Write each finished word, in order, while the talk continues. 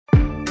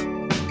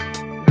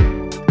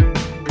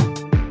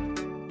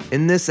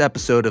In this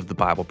episode of the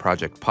Bible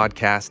Project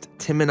podcast,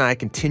 Tim and I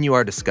continue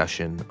our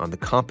discussion on the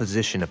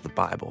composition of the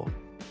Bible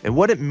and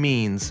what it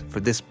means for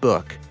this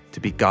book to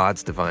be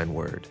God's divine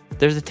word.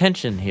 There's a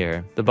tension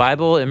here. The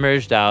Bible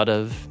emerged out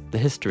of the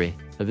history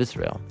of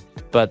Israel,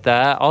 but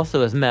that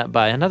also is met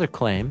by another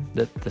claim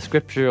that the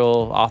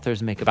scriptural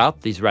authors make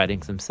about these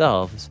writings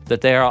themselves,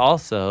 that they are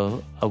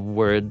also a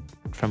word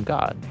from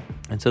God.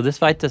 And so this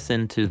fights us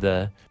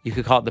into you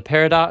could call it the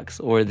paradox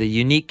or the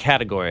unique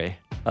category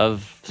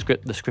of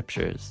the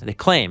scriptures. They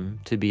claim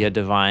to be a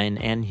divine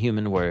and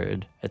human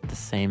word at the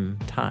same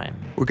time.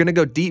 We're going to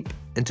go deep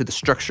into the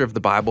structure of the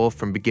Bible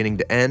from beginning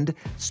to end,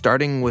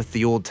 starting with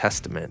the Old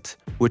Testament,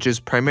 which is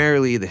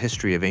primarily the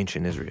history of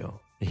ancient Israel.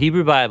 The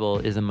Hebrew Bible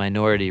is a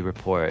minority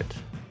report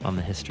on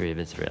the history of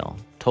Israel,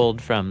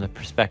 told from the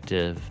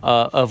perspective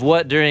of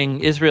what during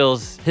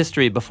Israel's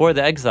history before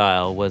the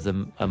exile was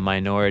a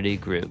minority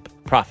group,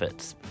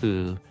 prophets,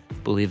 who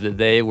believed that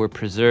they were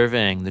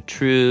preserving the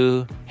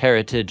true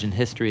heritage and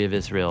history of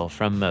Israel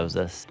from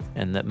Moses,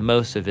 and that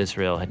most of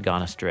Israel had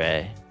gone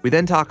astray. We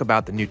then talk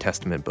about the New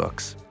Testament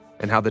books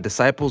and how the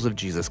disciples of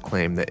Jesus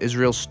claim that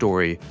Israel's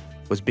story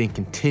was being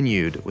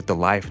continued with the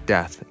life,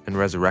 death, and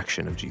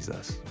resurrection of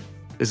Jesus.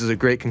 This is a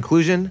great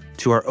conclusion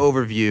to our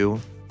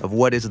overview of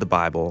what is the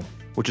Bible,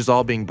 which is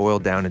all being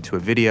boiled down into a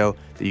video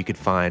that you could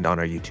find on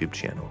our YouTube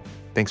channel.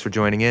 Thanks for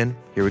joining in.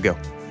 Here we go.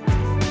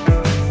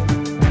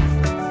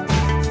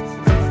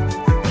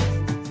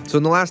 So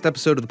in the last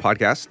episode of the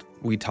podcast,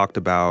 we talked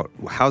about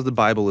how the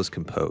Bible is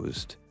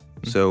composed.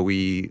 So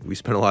we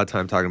spent a lot of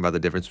time talking about the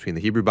difference between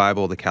the Hebrew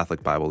Bible, the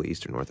Catholic Bible, the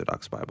Eastern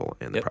Orthodox Bible,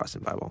 and the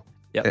Protestant Bible.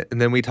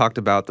 And then we talked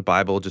about the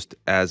Bible just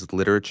as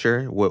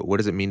literature. What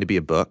does it mean to be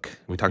a book?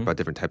 We talked about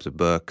different types of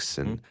books.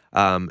 And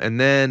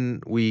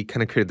then we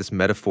kind of created this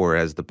metaphor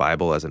as the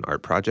Bible as an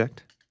art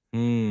project.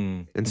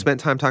 And spent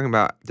time talking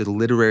about the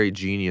literary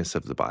genius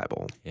of the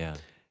Bible. Yeah.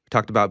 We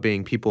talked about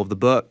being people of the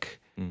book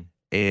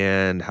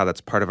and how that's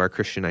part of our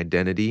Christian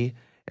identity.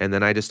 And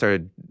then I just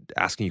started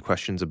asking you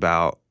questions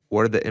about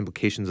what are the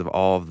implications of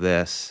all of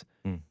this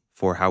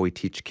for how we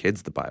teach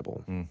kids the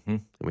Bible? And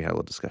we had a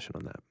little discussion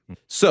on that.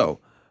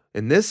 So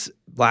in this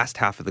last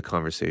half of the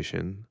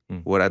conversation,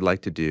 what I'd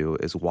like to do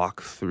is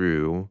walk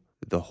through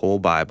the whole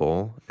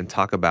Bible and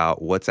talk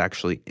about what's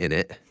actually in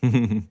it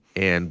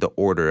and the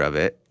order of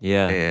it.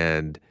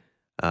 And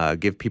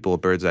give people a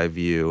bird's eye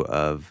view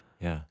of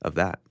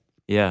that.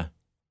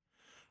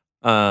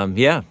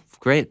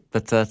 Great.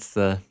 But that's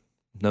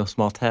no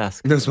small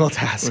task. No small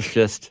task. Let's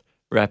just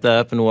wrap that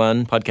up in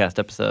one podcast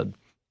episode.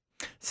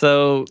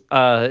 So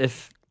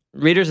if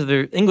readers of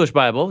the English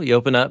Bible, you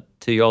open up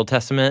to your Old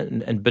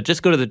Testament, but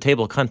just go to the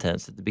table of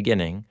contents at the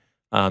beginning.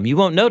 You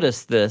won't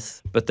notice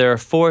this, but there are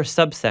 4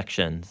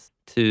 subsections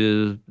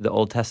to the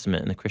Old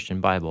Testament in the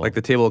Christian Bible. Like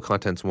the table of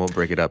contents won't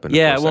break it up into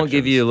 4 it won't sections.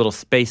 give you little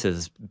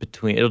spaces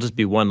between. It'll just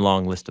be one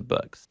long list of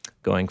books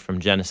going from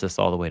Genesis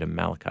all the way to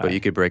Malachi. But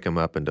you could break them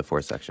up into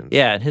 4 sections.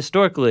 Yeah, and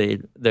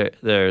historically,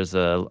 there's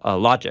a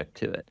logic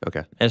to it. Okay.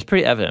 And it's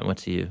pretty evident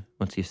once you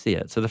see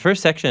it. So the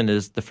first section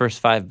is the first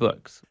 5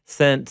 books.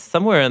 Since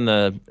somewhere in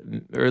the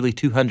early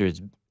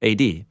 200s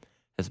AD,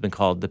 has been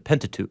called the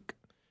Pentateuch,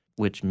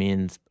 which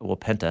means,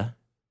 penta.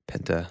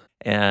 Penta.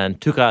 And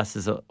tukos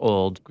is an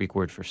old Greek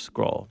word for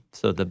scroll.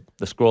 So the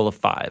scroll of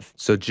 5.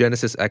 So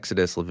Genesis,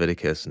 Exodus,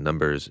 Leviticus,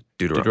 Numbers,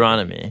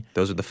 Deuteronomy.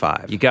 Those are the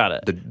 5. You got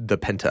it. The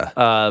Penta.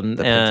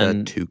 The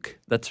Pentateuch.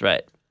 That's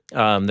right.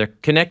 They're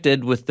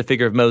connected with the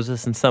figure of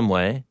Moses in some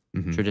way,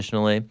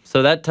 traditionally.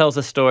 So that tells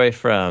a story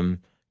from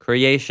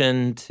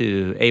creation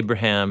to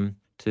Abraham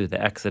to the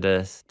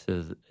Exodus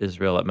to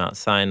Israel at Mount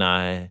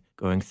Sinai,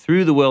 going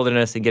through the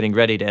wilderness and getting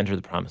ready to enter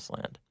the Promised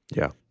Land.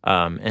 Yeah.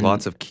 And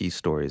lots of key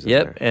stories in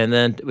there. And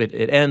then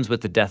it ends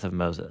with the death of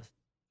Moses.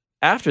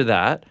 After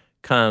that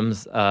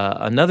comes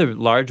another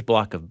large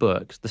block of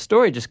books. The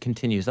story just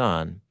continues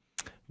on,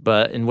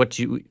 but in what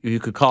you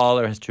could call,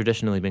 or has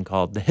traditionally been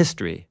called, the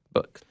history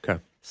books.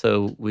 Okay.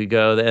 So we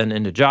go then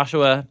into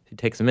Joshua, who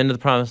takes them into the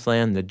Promised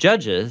Land. The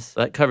Judges,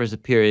 that covers a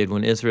period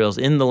when Israel's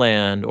in the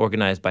land,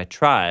 organized by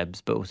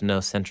tribes, but with no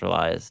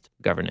centralized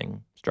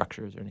governing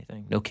structures or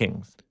anything, no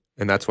kings.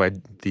 And that's why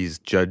these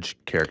judge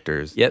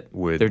characters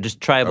they're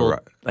just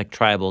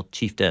tribal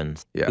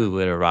chieftains who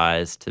would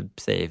arise to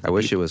save I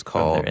wish it was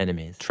called their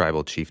enemies.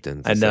 Tribal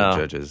chieftains I know. instead of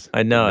judges.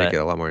 I know. Make it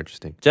a lot more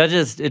interesting.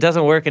 Judges, it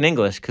doesn't work in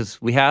English because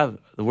we have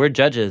the word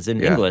judges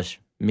in English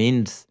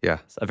means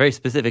a very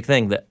specific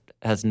thing that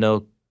has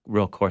no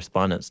real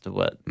correspondence to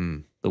what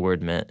the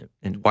word meant.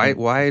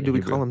 Why do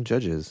we call them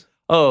judges?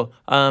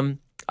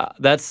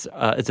 That's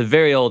it's a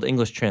very old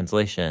English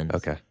translation.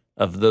 Okay.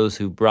 Of those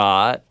who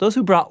brought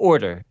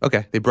order.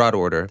 Okay, they brought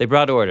order. They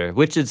brought order,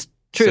 which is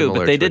true, Similar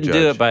but they to a didn't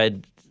do judge. it by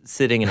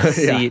sitting in a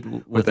seat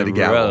with a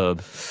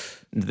robe.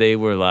 They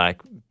were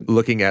like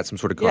looking at some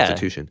sort of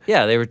constitution.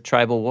 Yeah, they were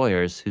tribal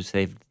warriors who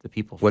saved the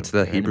people. What's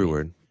the their Hebrew enemies.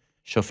 word?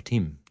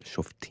 Shoftim.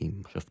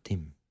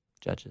 Shoftim.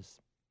 Judges.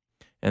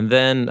 And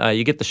then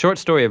you get the short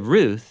story of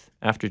Ruth,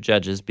 after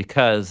Judges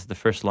because the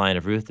first line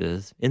of Ruth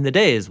is, in the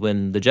days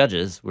when the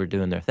judges were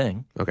doing their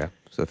thing. Okay,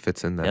 so it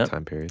fits in that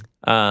time period.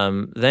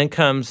 Then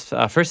comes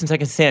 1st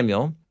and 2nd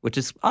Samuel, which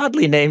is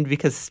oddly named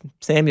because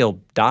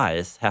Samuel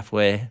dies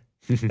halfway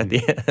at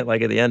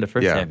the end of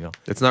 1st Samuel.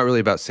 It's not really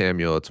about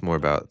Samuel, it's more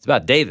about... It's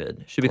about David.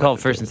 It should be called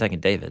 1st and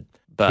 2nd David.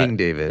 But King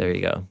David. There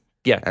you go.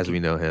 Yeah. As we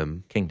know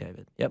him. King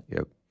David. Yep.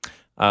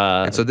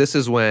 And so this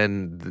is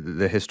when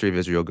the history of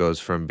Israel goes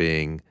from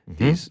being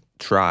these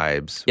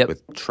tribes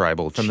with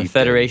tribal from chieftains. a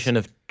federation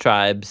of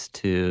tribes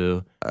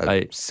to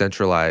a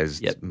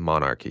centralized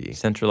monarchy.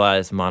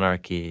 Centralized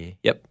monarchy.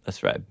 Yep,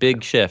 that's right.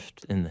 Big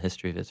shift in the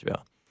history of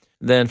Israel.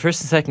 Then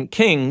 1st and 2nd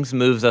Kings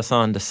moves us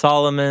on to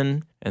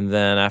Solomon, and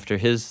then after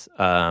his...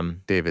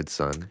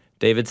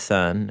 David's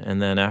son.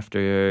 And then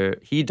after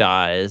he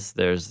dies,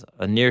 there's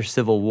a near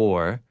civil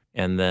war,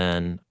 and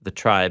then the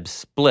tribes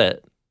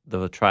split.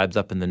 The tribes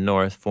up in the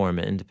north form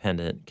an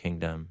independent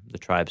kingdom. The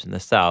tribes in the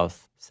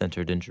south,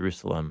 centered in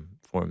Jerusalem,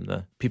 form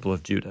the people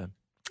of Judah.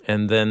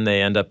 And then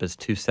they end up as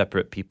two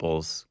separate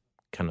peoples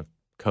kind of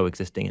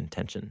coexisting in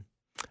tension.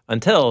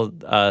 Until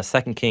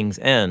 2nd Kings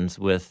ends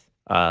with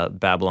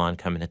Babylon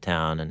coming to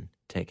town and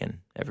taking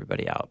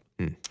everybody out.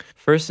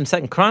 1st and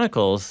 2nd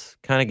Chronicles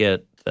kind of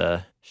get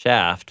the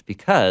shaft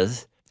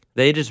because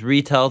they just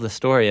retell the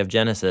story of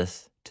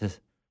Genesis to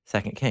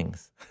 2nd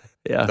Kings.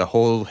 Yeah. The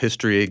whole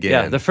history again.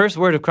 Yeah, the first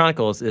word of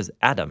Chronicles is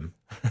Adam.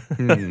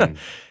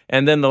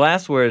 And then the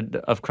last word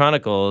of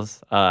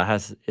Chronicles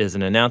is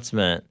an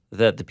announcement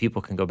that the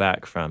people can go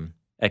back from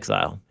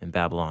exile in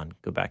Babylon,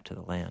 go back to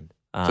the land.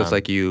 So it's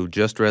like you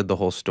just read the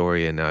whole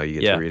story and now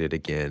you get to read it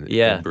again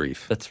in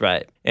brief. That's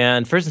right.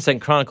 And 1st and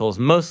 2nd Chronicles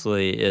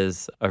mostly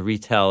is a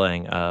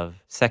retelling of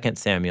 2nd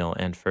Samuel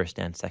and 1st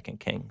and 2nd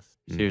Kings.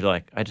 So you're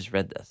like, I just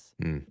read this.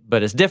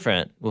 But it's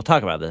different. We'll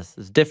talk about this.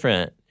 It's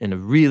different in a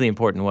really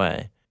important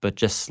way, but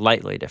just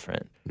slightly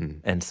different.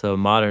 And so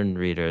modern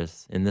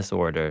readers in this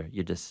order,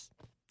 you just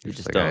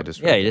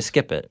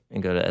skip it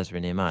and go to Ezra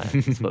and Nehemiah.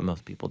 That's what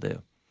most people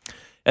do.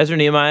 Ezra and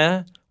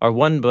Nehemiah are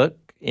one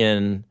book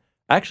in,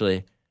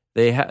 actually,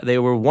 they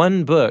were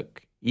one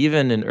book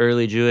even in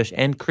early Jewish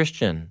and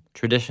Christian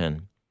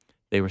tradition.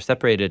 They were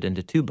separated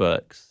into two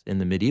books in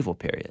the medieval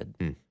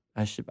period.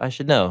 I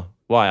should know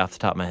why off the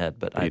top of my head,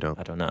 but I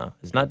don't know.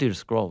 It's not due to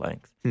scroll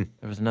length. There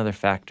was another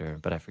factor,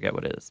 but I forget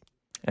what it is.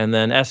 And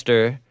then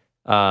Esther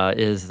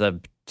is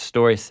the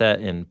story set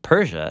in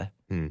Persia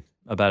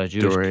about a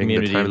Jewish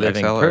community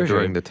living in Persia.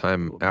 During the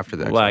time after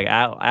the exile? Like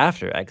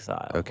after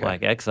exile. Okay.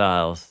 Like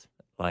exile's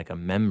like a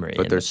memory.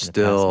 But there's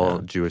still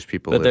Jewish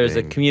people living. But there's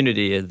a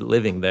community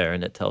living there,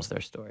 and it tells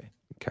their story.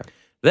 Okay.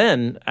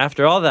 Then,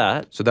 after all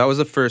that... So that was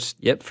the first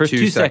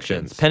two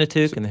sections.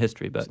 Pentateuch and the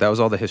history books. So that was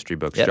all the history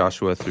books,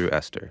 Joshua through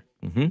Esther.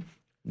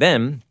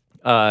 Then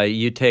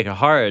you take a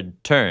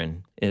hard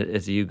turn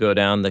as you go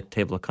down the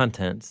table of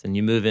contents, and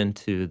you move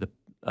into the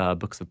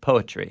books of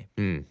poetry.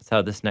 That's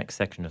how this next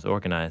section is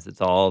organized. It's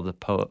all the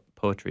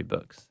poetry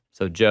books.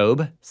 So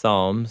Job,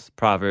 Psalms,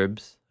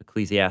 Proverbs,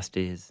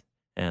 Ecclesiastes,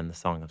 and the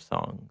Song of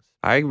Songs.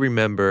 I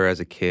remember as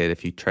a kid,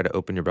 if you try to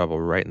open your Bible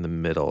right in the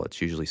middle,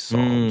 it's usually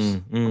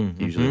Psalms.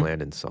 Usually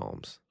land in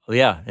Psalms. Well,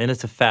 yeah, and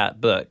it's a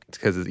fat book. It's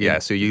because,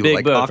 so you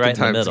big book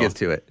oftentimes right get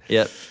to it.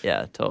 Yep,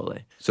 yeah,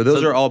 totally. So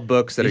those are all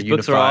books that are unified.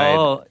 These books are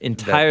all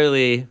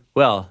entirely,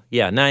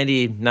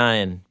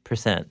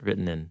 99%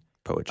 written in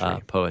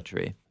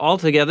poetry.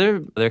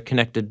 Altogether, they're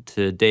connected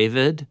to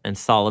David and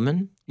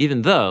Solomon,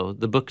 even though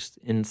the books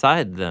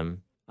inside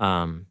them,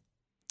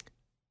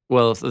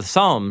 the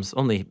Psalms,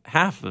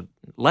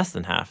 less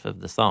than half of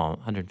the Psalm,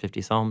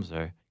 150 Psalms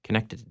are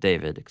connected to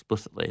David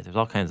explicitly. There's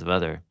all kinds of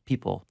other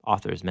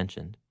authors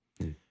mentioned.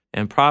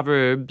 And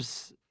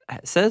Proverbs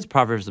says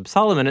Proverbs of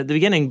Solomon at the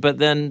beginning, but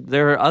then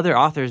there are other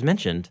authors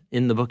mentioned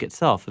in the book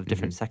itself of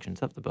different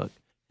sections of the book.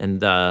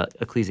 And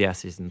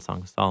Ecclesiastes and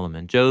Song of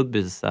Solomon. Job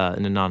is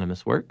an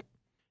anonymous work.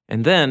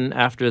 And then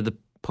after the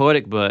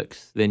poetic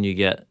books, then you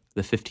get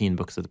the 15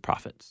 books of the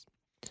prophets.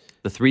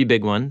 The three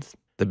big ones.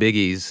 The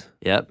biggies.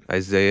 Yep.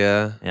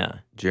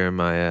 Isaiah,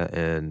 Jeremiah,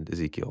 and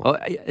Ezekiel. Oh,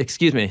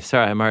 excuse me.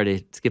 Sorry, I'm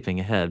already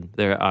skipping ahead.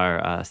 There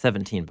are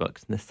 17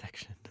 books in this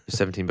section. There's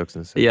 17 books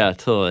in this section? Yeah,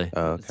 totally.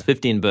 Oh, okay. It's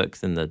 15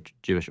 books in the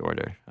Jewish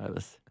order.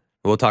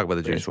 We'll talk about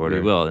the Jewish order.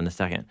 We will in a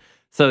second.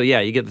 So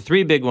you get the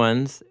three big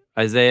ones,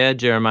 Isaiah,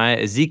 Jeremiah,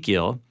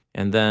 Ezekiel,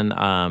 and then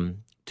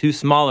two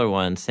smaller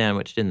ones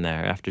sandwiched in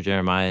there. After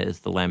Jeremiah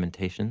is the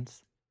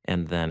Lamentations,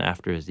 and then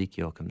after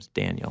Ezekiel comes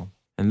Daniel.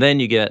 And then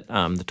you get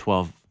the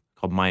 12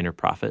 called minor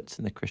prophets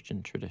in the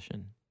Christian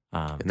tradition.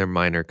 And they're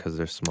minor because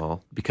they're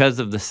small? Because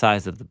of the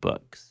size of the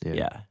books.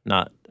 Yeah.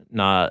 Not.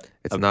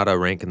 It's not a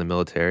rank in the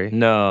military?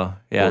 No.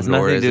 Yeah, it's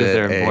nothing to do with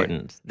their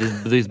importance.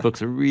 These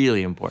books are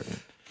really important.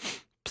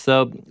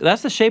 So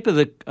that's the shape of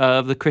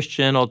the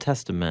Christian Old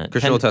Testament.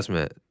 Old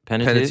Testament.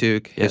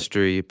 Pentateuch, yep.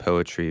 History,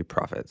 poetry,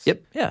 prophets.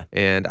 Yep, yeah.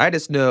 And I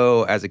just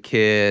know as a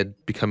kid,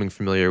 becoming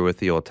familiar with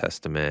the Old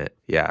Testament,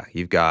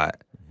 you've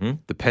got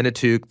the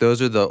Pentateuch.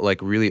 Those are the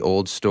really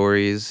old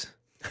stories.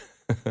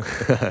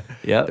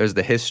 Yep. There's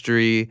the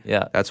history.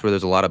 Yeah. That's where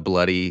there's a lot of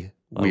bloody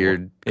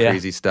weird,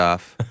 crazy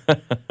stuff.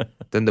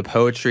 Then the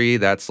poetry,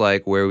 that's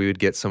like where we would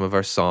get some of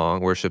our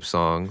worship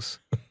songs.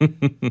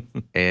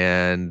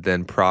 And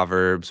then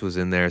Proverbs was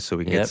in there so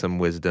we can get some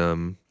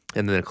wisdom.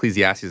 And then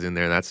Ecclesiastes is in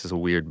there, and that's just a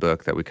weird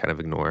book that we kind of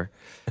ignore.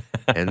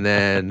 And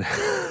then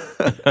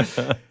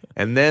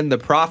and then the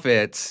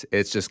prophets,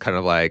 it's just kind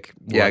of like,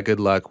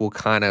 good luck. We'll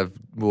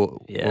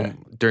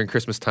during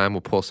Christmas time, we'll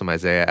pull some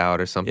Isaiah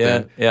out or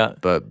something. Yeah.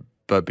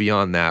 But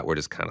beyond that, we're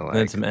just kind of like,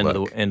 and some end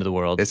of the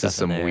world. This is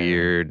some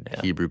weird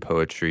Hebrew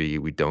poetry.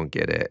 We don't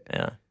get it.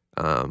 Yeah.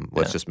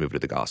 Let's just move to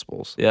the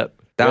Gospels. Yep.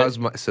 That's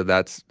my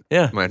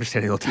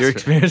understanding of the Old Testament. Your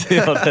experience of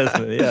the Old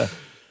Testament, yeah.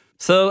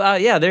 So,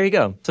 there you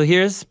go. So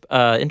here's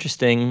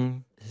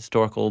interesting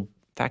historical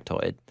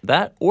factoid.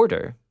 That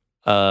order,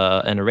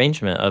 an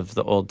arrangement of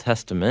the Old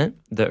Testament,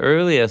 the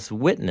earliest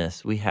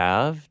witness we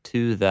have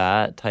to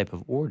that type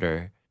of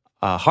order,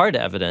 hard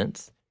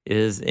evidence,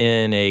 is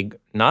in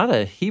not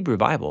a Hebrew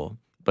Bible,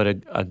 but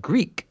a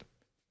Greek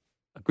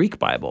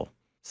Bible.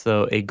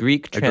 So a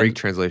Greek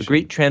translation. A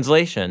Greek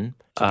translation.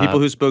 So people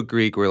who spoke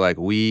Greek were like,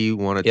 we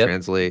want to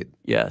translate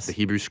the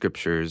Hebrew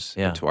scriptures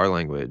into our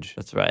language.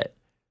 That's right.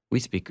 We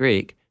speak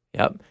Greek.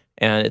 Yep.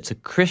 And it's a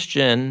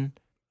Christian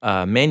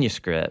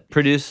manuscript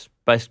produced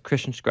by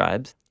Christian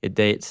scribes. It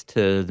dates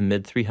to the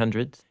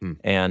mid-300s.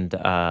 And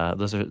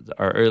those are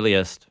our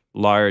earliest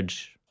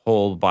large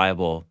whole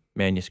Bible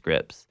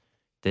manuscripts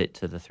date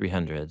to the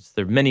 300s.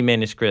 There are many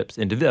manuscripts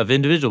of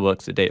individual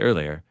books that date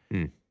earlier,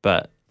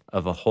 but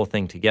of a whole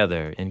thing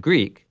together in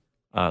Greek,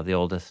 the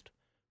oldest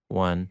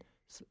one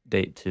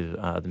date to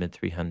the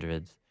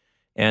mid-300s.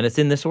 And it's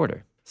in this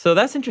order. So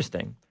that's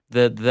interesting.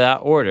 That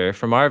order,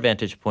 from our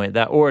vantage point,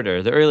 the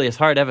earliest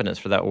hard evidence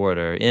for that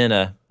order in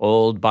an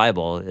old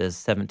Bible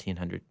is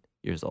 1,700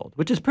 years old,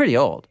 which is pretty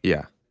old.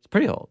 Yeah. It's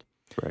pretty old.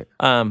 Right.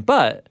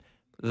 But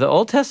the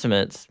Old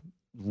Testament's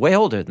way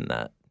older than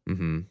that.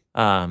 Mm-hmm.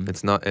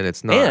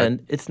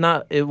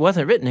 It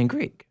wasn't written in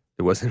Greek.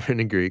 It wasn't written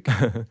in Greek.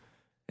 Yeah.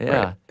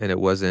 Right. And it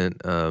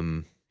wasn't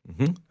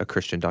a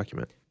Christian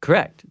document.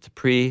 Correct. It's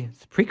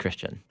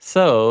pre-Christian.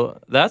 So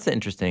that's an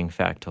interesting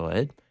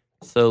factoid.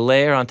 So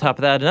layer on top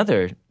of that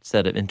another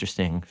set of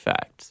interesting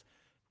facts.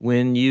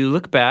 When you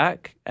look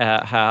back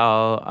at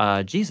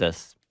how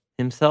Jesus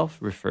himself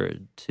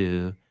referred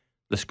to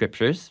the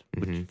scriptures,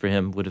 which for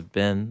him would have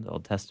been the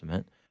Old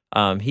Testament,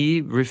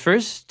 he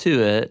refers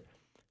to it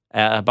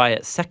by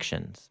its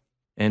sections.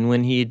 And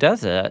when he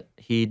does it,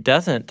 he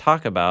doesn't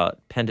talk about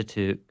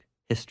Pentateuch,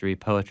 history,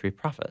 poetry,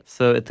 prophets.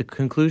 So at the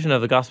conclusion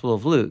of the Gospel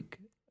of Luke,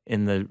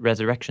 in the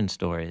resurrection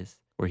stories,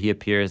 where he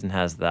appears and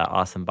has that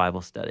awesome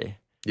Bible study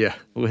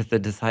with the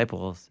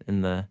disciples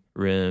in the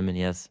room, and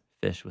he has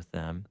fish with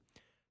them.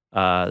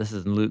 This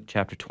is in Luke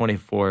chapter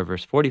 24,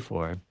 verse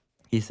 44.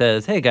 He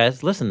says, hey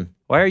guys, listen,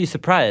 why are you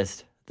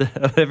surprised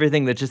of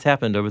everything that just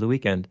happened over the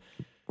weekend?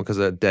 Because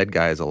a dead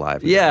guy is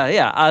alive.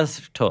 Yeah,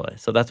 totally.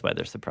 So that's why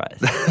they're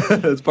surprised.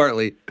 That's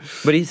partly.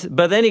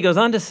 But then he goes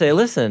on to say,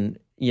 listen,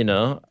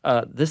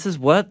 this is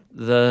what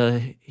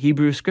the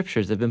Hebrew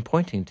scriptures have been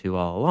pointing to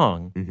all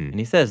along. And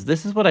he says,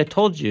 this is what I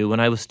told you when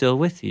I was still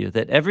with you,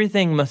 that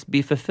everything must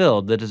be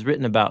fulfilled that is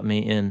written about me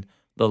in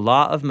the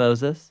law of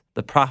Moses,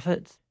 the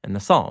prophets, and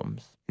the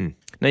Psalms.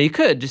 Now, you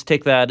could just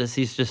take that as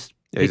he's just...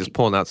 he's just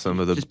pulling out some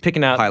of the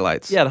picking out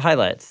highlights. Yeah, the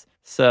highlights.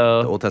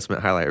 So the Old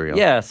Testament highlight reel.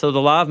 Yeah, so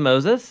the law of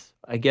Moses,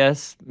 I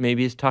guess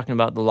maybe he's talking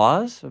about the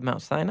laws of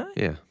Mount Sinai.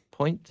 Yeah.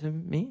 Point to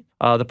me.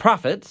 The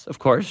prophets, of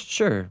course,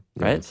 sure,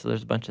 right? Yeah. So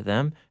there's a bunch of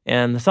them,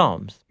 and the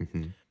Psalms.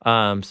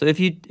 So if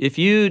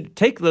you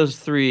take those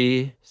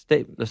three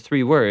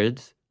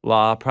words,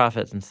 law,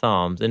 prophets, and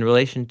Psalms, in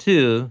relation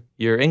to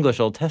your English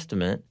Old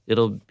Testament,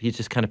 he's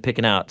just kind of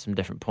picking out some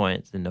different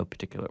points in no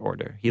particular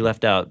order. He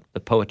left out the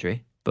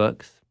poetry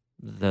books.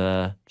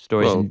 The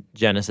stories in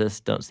Genesis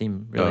don't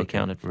seem really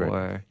accounted for.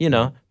 Right.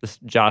 The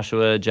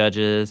Joshua,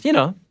 Judges,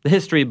 the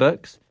history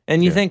books.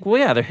 And you think, well,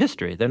 yeah, they're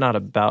history. They're not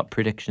about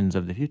predictions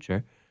of the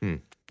future.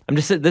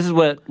 This is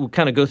what will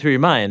kind of go through your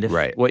mind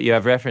if what you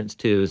have reference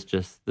to is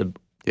just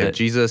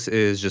Jesus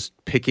is just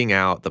picking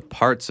out the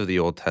parts of the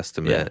Old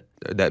Testament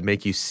that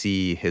make you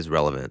see his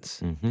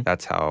relevance.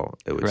 That's how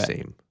it would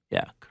seem.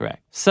 Yeah,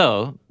 correct.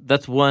 So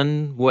that's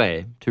one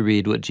way to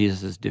read what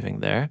Jesus is doing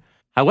there.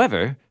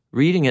 However,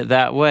 reading it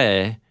that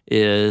way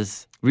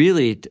is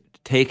really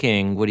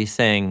taking what he's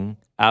saying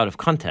out of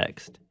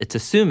context. It's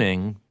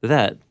assuming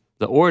that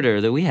the order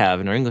that we have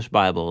in our English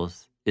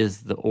Bibles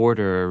is the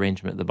order or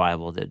arrangement of the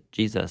Bible that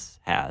Jesus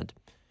had.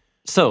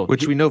 So,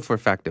 which we know for a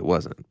fact it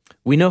wasn't.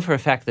 We know for a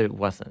fact that it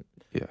wasn't.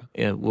 Yeah.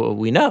 And what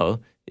we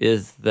know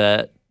is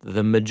that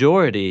the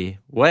majority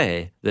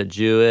way that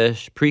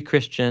Jewish,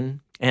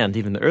 pre-Christian, and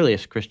even the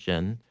earliest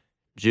Christian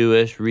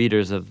Jewish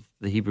readers of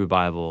the Hebrew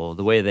Bible,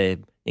 the way they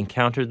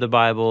encountered the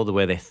Bible, the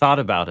way they thought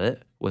about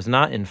it, was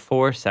not in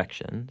 4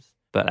 sections,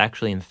 but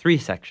actually in 3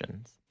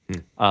 sections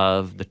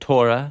of the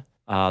Torah,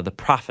 the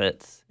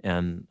prophets,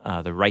 and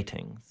the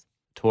writings.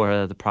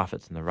 Torah, the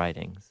prophets, and the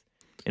writings.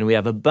 And we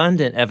have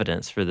abundant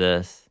evidence for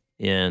this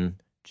in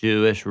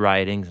Jewish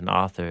writings and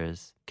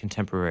authors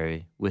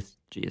contemporary with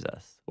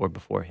Jesus or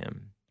before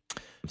him.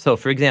 So,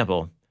 for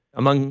example,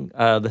 among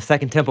the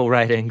Second Temple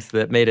writings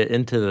that made it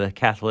into the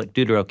Catholic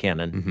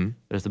Deuterocanon,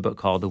 there's a book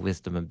called The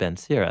Wisdom of Ben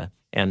Sira.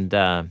 And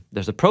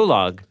there's a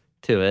prologue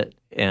to it.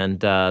 And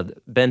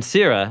Ben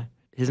Sira,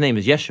 his name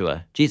is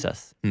Yeshua,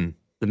 Jesus.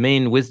 The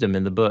main wisdom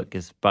in the book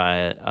is by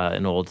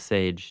an old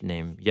sage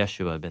named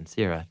Yeshua ben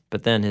Sira.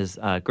 But then his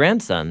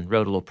grandson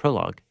wrote a little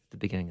prologue at the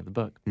beginning of the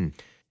book.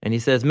 And he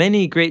says,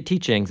 many great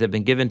teachings have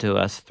been given to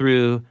us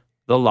through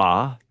the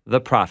law, the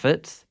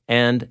prophets,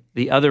 and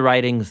the other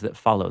writings that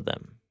follow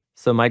them.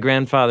 So my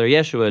grandfather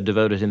Yeshua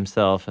devoted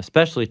himself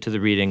especially to the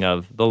reading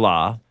of the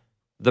law,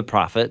 the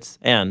prophets,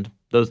 and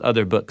those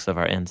other books of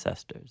our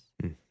ancestors.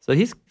 So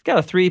he's got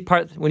a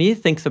three-part, when he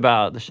thinks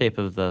about the shape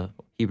of the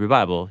Hebrew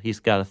Bible, he's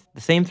got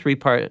the same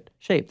three-part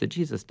shape that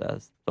Jesus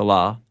does: the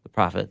law, the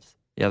prophets,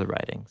 the other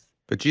writings.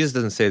 But Jesus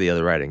doesn't say the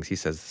other writings. He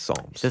says the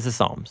Psalms. He says the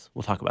Psalms.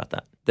 We'll talk about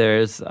that.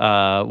 There's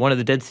one of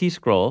the Dead Sea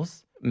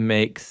Scrolls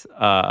makes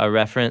a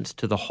reference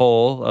to the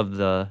whole of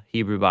the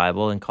Hebrew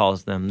Bible and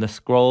calls them the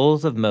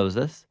scrolls of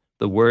Moses,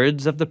 the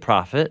words of the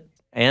prophet,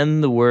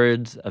 and the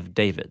words of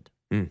David.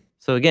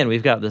 So again,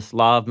 we've got this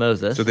law of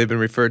Moses. So they've been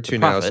referred to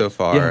now so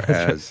far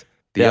as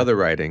the other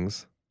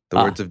writings, the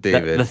words of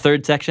David. The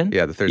third section?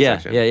 Yeah, the third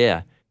section.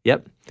 Yeah.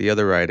 Yep. The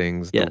other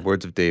writings, the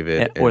words of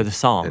David. Or the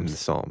Psalms. And the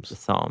Psalms. The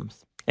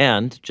Psalms.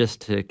 And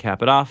just to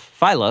cap it off,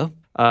 Philo,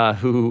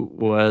 who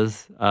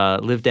was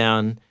lived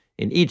down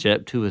in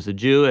Egypt, who was a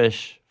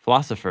Jewish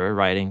philosopher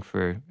writing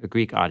for a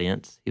Greek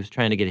audience. He was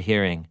trying to get a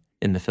hearing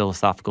in the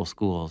philosophical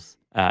schools,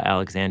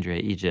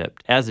 Alexandria,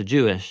 Egypt, as a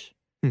Jewish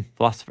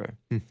philosopher.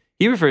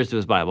 He refers to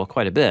his Bible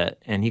quite a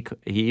bit, and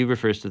he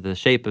refers to the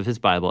shape of his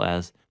Bible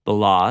as the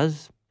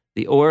laws,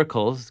 the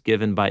oracles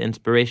given by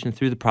inspiration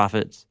through the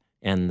prophets,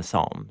 and the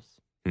Psalms,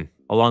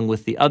 along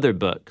with the other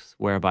books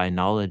whereby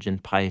knowledge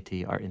and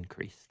piety are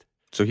increased.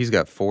 So he's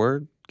got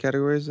 4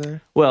 categories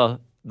there? Well,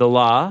 the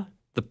law,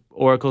 the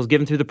oracles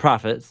given through the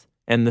prophets,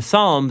 and the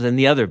Psalms and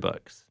the other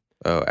books.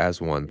 Oh,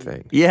 as one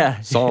thing.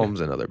 Yeah.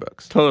 Psalms and other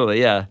books. Totally,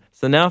 yeah.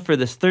 So now for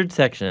this third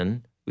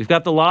section, we've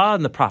got the law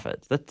and the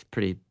prophets. That's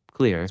pretty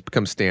clear. It's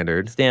become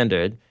standard.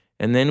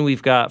 And then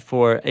we've got,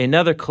 for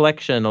another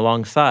collection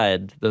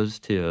alongside those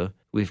two,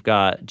 we've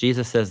got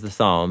Jesus Says the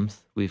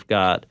Psalms, we've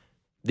got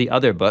the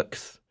other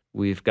books,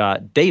 we've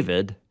got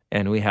David,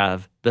 and we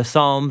have the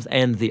Psalms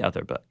and the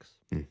other books.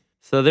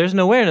 So there's an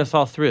awareness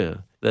all through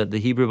that the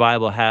Hebrew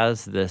Bible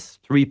has this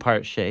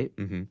 3-part shape,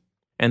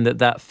 and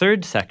that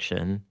third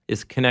section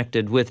is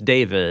connected with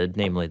David,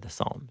 namely the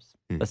Psalms.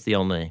 That's the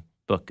only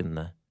book in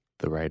the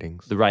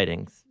writings. The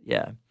writings,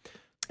 yeah.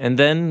 And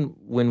then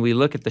when we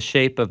look at the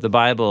shape of the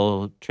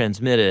Bible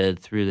transmitted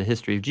through the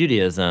history of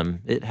Judaism,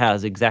 it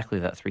has exactly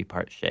that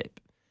 3-part shape.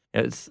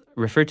 It's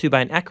referred to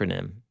by an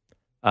acronym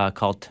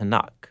called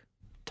Tanakh,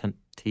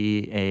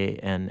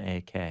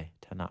 T-A-N-A-K,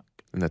 Tanakh.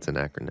 And that's an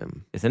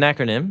acronym. It's an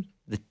acronym.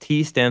 The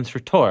T stands for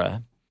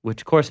Torah,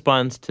 which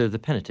corresponds to the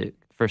Pentateuch,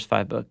 first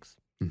 5 books.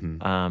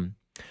 But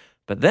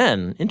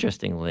then,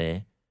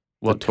 interestingly,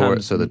 the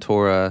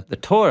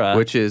Torah,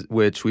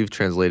 which we've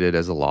translated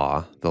as the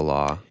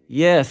law.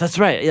 Yes, that's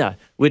right. Yeah,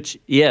 which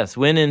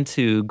went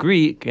into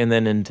Greek and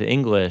then into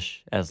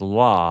English as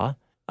law.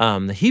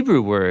 The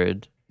Hebrew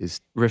word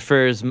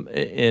refers in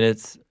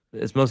its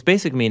most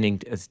basic meaning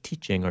as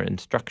teaching or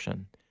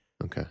instruction.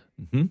 Okay.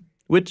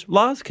 Which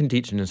laws can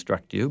teach and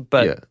instruct you,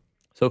 but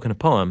so can a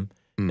poem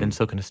and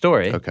so can a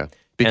story. Okay.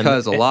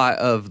 Because a lot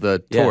of the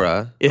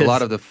Torah, a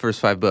lot of the first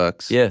 5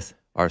 books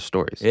are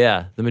stories.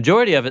 Yeah. The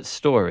majority of it's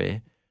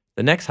story.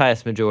 The next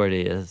highest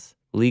majority is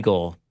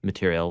legal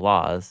material,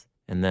 laws.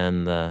 And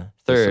then the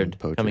third,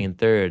 coming in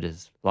third,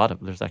 is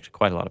there's actually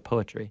quite a lot of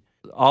poetry.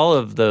 All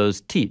of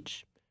those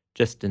teach,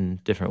 just in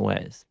different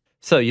ways.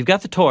 So you've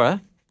got the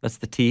Torah, that's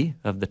the T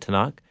of the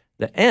Tanakh.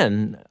 The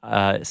N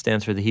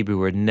stands for the Hebrew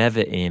word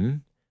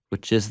nevi'im,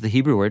 which is the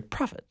Hebrew word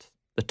prophet.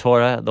 The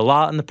Torah, the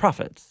law, and the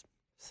prophets.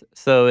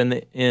 So in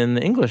the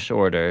English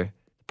order,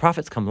 the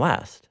prophets come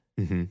last.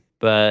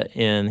 But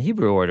in the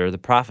Hebrew order, the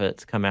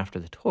prophets come after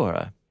the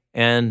Torah.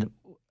 And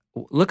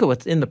look at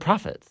what's in the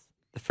prophets.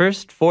 The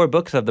first 4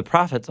 books of the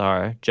prophets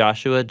are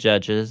Joshua,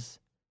 Judges,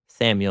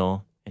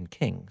 Samuel, and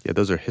Kings. Yeah,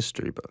 those are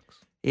history books.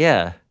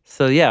 Yeah.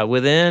 So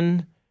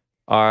within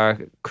our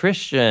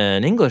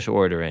Christian English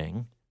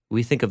ordering,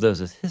 we think of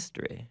those as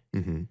history.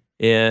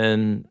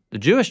 In the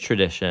Jewish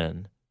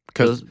tradition,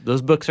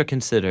 those books are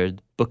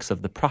considered books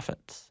of the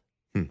prophets.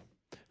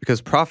 Because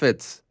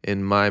prophets,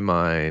 in my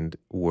mind,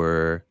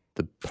 were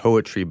the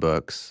poetry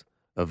books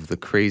of the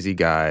crazy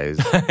guys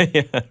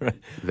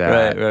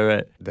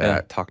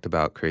that talked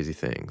about crazy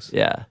things.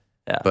 Yeah.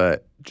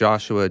 But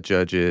Joshua,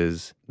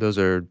 Judges, those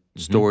are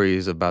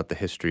stories about the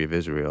history of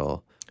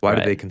Israel. Why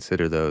do they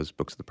consider those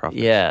books of the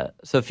prophets? Yeah.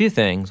 So a few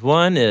things.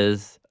 One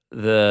is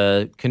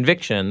the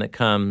conviction that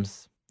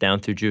comes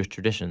down through Jewish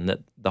tradition that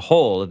the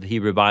whole of the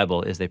Hebrew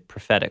Bible is a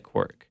prophetic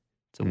work.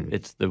 So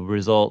it's the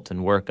result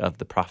and work of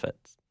the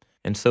prophets.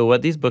 And so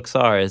what these books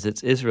are is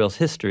it's Israel's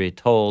history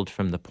told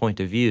from the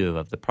point of view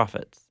of the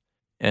prophets.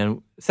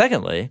 And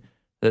secondly,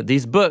 that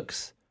these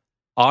books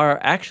are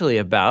actually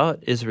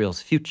about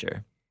Israel's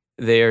future.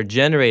 they are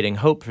generating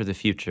hope for the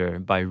future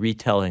by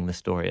retelling the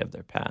story of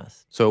their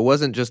past. So it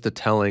wasn't just a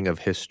telling of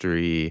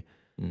history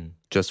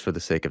just for the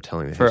sake of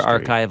telling the For history.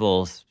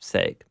 archival's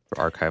sake.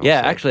 For archival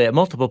Yeah, sake. actually, at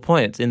multiple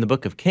points in the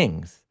Book of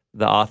Kings,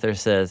 the author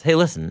says, hey,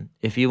 listen,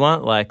 if you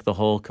want like the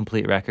whole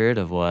complete record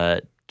of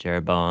what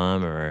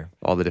Jeroboam or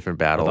all the different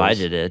battles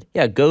Abijah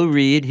did, go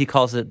read, he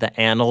calls it the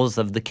Annals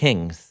of the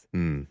Kings.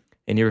 Mm.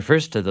 And he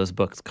refers to those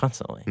books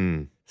constantly.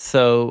 Mm.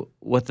 So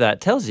what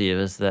that tells you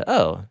is that,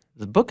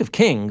 the Book of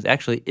Kings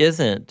actually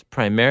isn't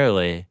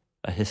primarily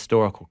a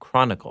historical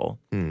chronicle.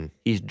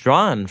 He's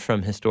drawn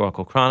from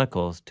historical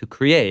chronicles to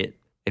create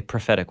a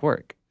prophetic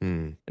work,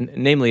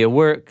 namely a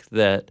work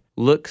that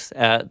looks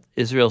at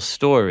Israel's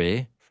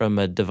story from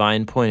a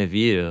divine point of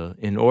view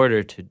in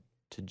order to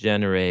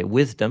generate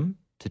wisdom,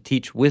 to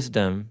teach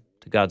wisdom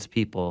to God's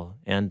people,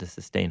 and to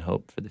sustain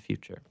hope for the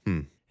future.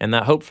 And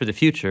that hope for the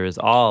future is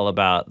all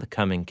about the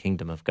coming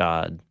kingdom of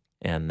God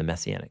and the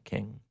Messianic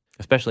King,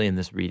 especially in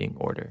this reading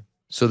order.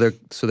 So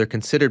they're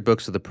considered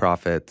books of the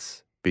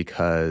prophets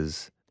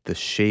because the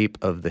shape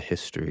of the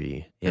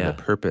history and the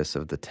purpose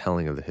of the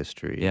telling of the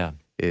history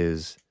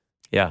is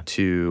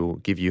to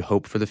give you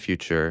hope for the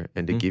future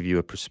and to give you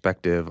a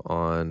perspective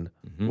on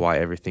why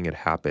everything had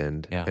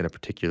happened in a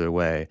particular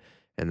way.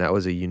 And that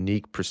was a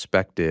unique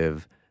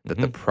perspective that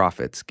the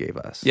prophets gave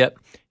us. Yep.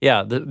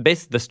 Yeah,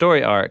 the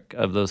story arc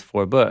of those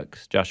 4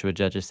 books, Joshua,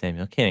 Judges,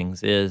 Samuel,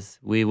 Kings, is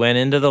we went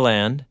into the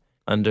land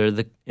on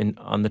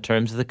the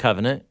terms of the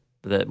covenant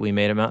that we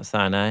made at Mount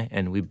Sinai,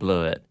 and we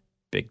blew it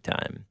big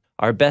time.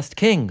 Our best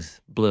kings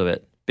blew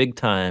it big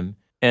time,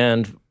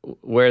 and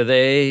where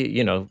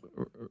they,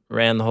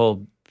 ran the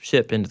whole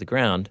ship into the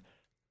ground,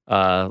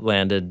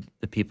 landed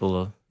the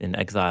people in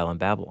exile in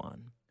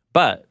Babylon.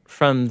 But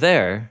from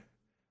there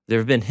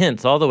have been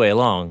hints all the way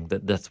along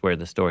that that's where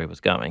the story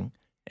was going,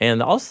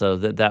 and also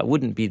that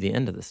wouldn't be the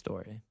end of the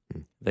story,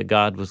 that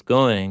God was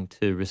going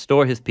to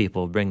restore his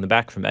people, bring them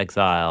back from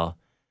exile,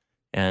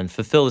 and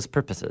fulfill his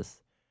purposes.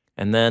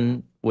 And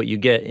then what you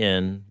get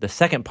in the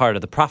second part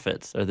of the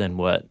prophets are then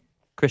what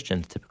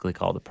Christians typically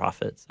call the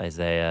prophets,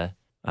 Isaiah,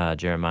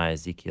 Jeremiah,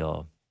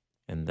 Ezekiel,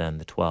 and then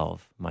the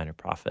 12 minor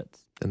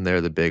prophets. And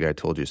they're the big I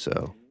told you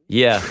so.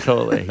 Yeah,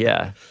 totally,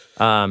 yeah.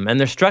 And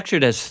they're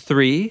structured as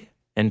 3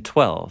 and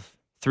 12.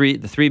 The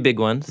 3 big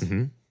ones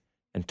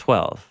and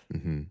 12.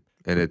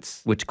 And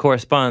which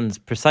corresponds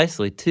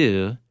precisely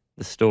to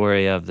the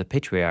story of the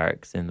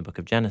patriarchs in the book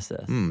of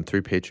Genesis.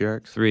 3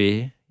 patriarchs?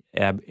 3,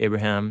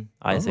 Abraham,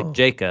 Isaac,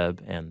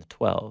 Jacob, and the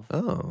 12.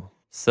 Oh.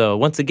 So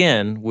once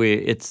again,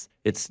 it's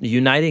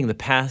uniting the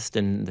past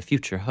and the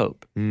future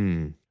hope.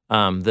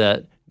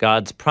 That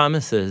God's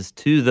promises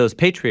to those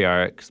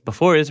patriarchs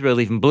before Israel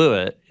even blew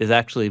it is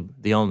actually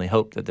the only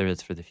hope that there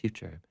is for the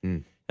future.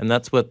 And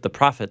that's what the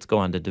prophets go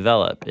on to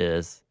develop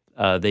is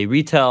they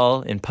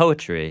retell in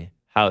poetry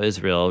how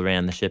Israel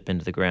ran the ship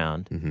into the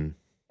ground,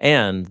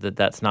 and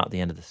that's not the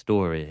end of the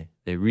story.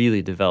 They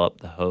really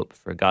develop the hope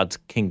for God's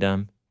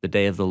kingdom, the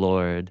day of the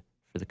Lord,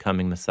 for the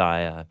coming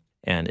Messiah,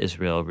 and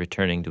Israel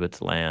returning to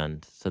its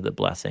land so the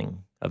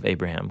blessing of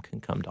Abraham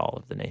can come to all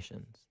of the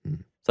nations.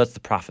 So that's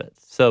the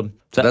prophets. So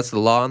that's the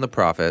law and the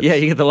prophets. Yeah,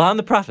 you get the law and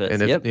the prophets.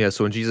 And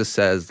so when Jesus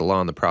says the law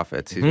and the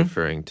prophets, he's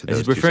referring to those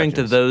He's referring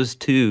to sections. those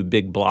 2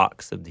 big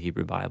blocks of the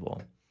Hebrew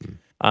Bible.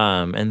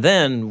 And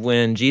then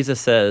when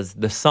Jesus says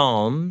the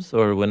Psalms,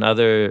 or when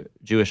other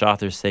Jewish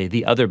authors say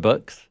the other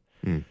books,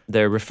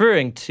 they're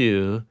referring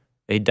to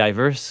a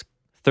diverse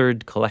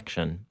third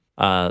collection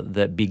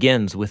that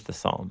begins with the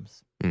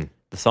Psalms.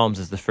 The Psalms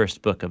is the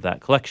first book of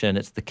that collection.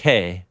 It's the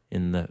K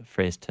in the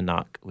phrase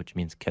Tanakh, which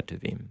means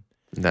Ketuvim.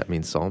 And that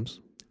means Psalms?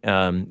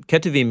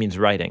 Ketuvim means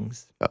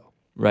writings. Oh.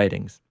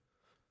 Writings.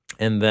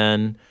 And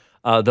then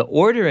the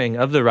ordering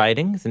of the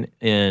writings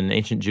in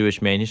ancient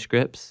Jewish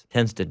manuscripts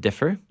tends to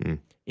differ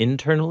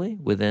internally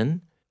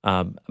within,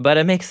 but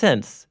it makes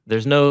sense.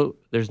 There's no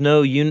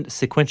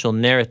sequential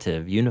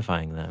narrative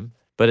unifying them,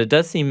 but it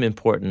does seem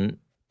important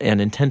and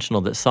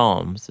intentional that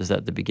Psalms is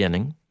at the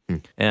beginning.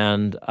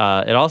 And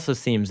it also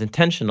seems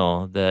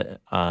intentional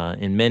that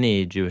in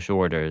many Jewish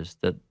orders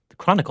that the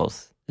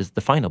Chronicles is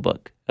the final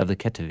book of the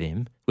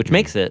Ketuvim, which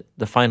makes it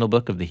the final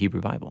book of the Hebrew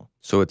Bible.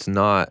 So it's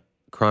not,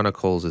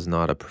 Chronicles is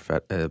not a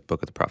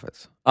book of the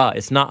prophets.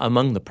 It's not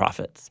among the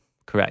prophets,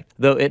 correct.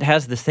 Though it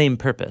has the same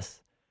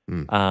purpose.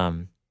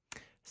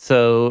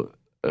 So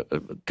a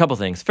couple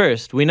things.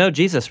 First, we know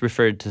Jesus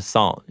referred to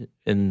Psalm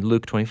in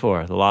Luke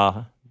 24, the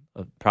law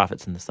of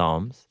prophets and the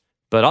Psalms,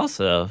 but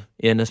also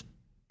in a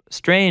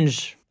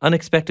strange,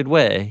 unexpected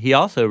way, he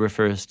also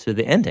refers to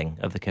the ending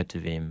of the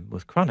Ketuvim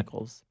with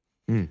Chronicles.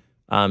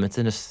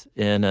 It's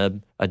in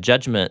a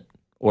judgment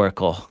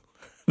oracle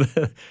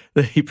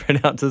that he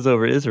pronounces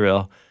over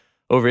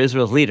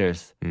Israel's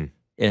leaders.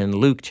 In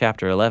Luke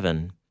chapter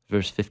 11,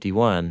 verse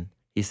 51,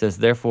 he says,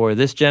 "Therefore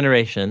this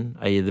generation,"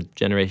 i.e. the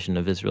generation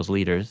of Israel's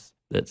leaders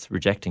that's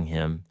rejecting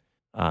him,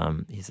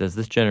 he says,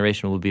 "this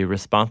generation will be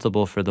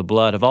responsible for the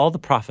blood of all the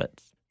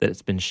prophets that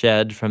it's been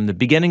shed from the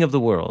beginning of the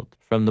world,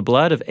 from the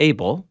blood of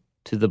Abel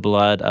to the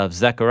blood of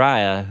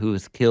Zechariah, who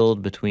was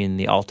killed between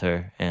the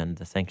altar and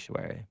the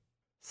sanctuary."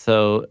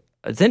 So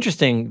it's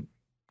interesting,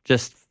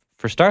 just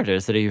for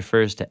starters, that he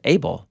refers to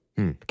Abel,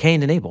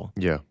 Cain and Abel.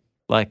 Yeah.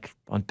 Like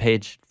on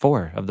page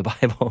 4 of the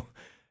Bible.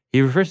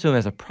 He refers to him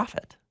as a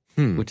prophet,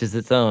 which is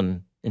its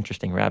own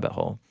interesting rabbit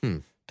hole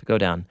to go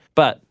down.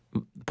 But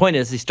the point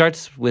is, he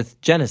starts with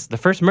Genesis, the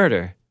first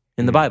murder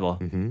in the Bible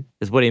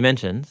is what he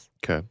mentions.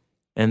 Okay.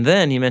 And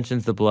then he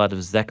mentions the blood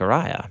of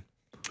Zechariah.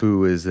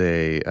 Who is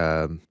a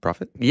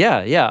prophet?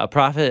 Yeah, a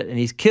prophet, and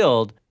he's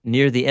killed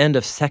near the end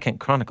of 2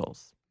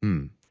 Chronicles.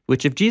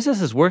 Which, if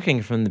Jesus is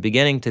working from the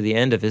beginning to the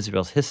end of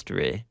Israel's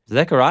history,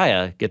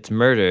 Zechariah gets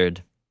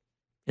murdered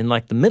in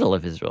like the middle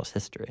of Israel's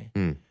history.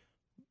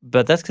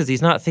 But that's because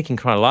he's not thinking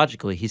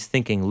chronologically, he's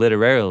thinking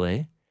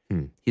literarily.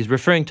 He's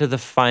referring to the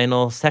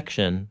final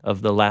section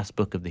of the last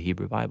book of the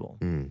Hebrew Bible,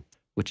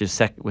 which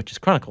is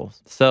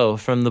Chronicles. So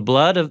from the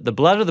blood of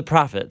the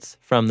prophets,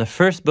 from the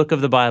first book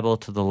of the Bible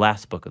to the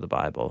last book of the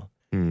Bible,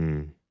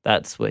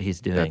 that's what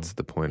he's doing. That's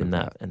the point in of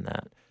that. In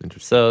that.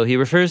 Interesting. So he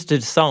refers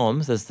to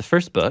Psalms as the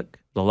first book,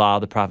 the Law,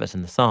 the Prophets,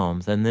 and the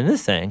Psalms. And in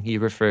this thing, he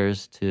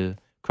refers to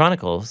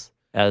Chronicles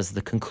as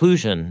the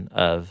conclusion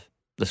of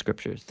the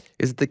scriptures.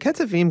 Is the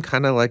Ketuvim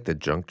kind of like the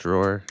junk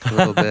drawer a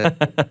little bit?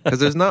 Because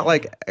there's not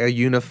like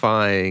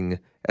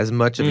as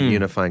much of a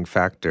unifying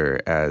factor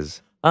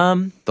as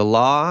the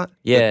law.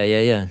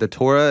 Yeah. The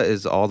Torah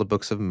is all the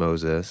books of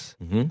Moses.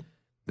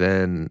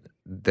 Then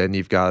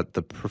you've got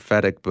the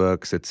prophetic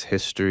books, it's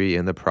history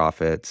and the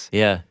prophets.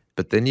 Yeah.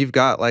 But then you've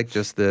got like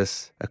just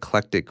this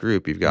eclectic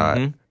group. You've got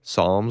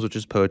Psalms, which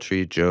is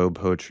poetry, Job,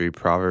 poetry,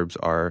 Proverbs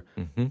are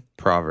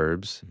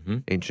Proverbs,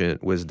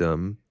 ancient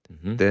wisdom.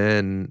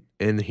 Then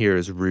in here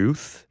is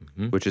Ruth,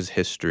 which is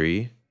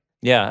history.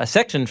 Yeah, a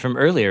section from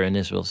earlier in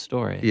Israel's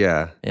story.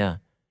 Yeah.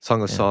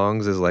 Song of Yeah.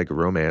 Songs is like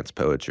romance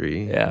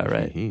poetry. Yeah,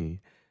 right.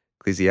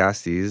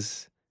 Ecclesiastes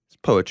is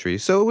poetry.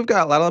 So we've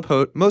got a lot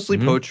of mostly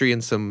poetry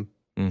and some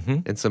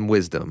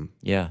wisdom.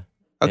 Yeah.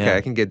 Okay, Yeah.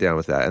 I can get down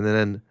with that. And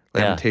then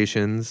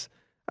Lamentations,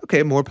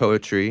 okay, more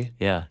poetry.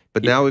 Yeah.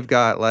 But now we've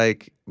got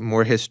like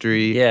more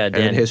history, and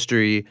then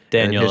history,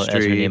 Daniel, and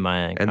history, Ezra,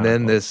 Nehemiah, and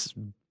then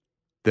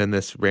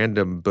this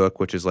random book,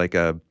 which is like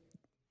the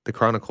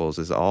Chronicles,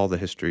 is all the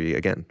history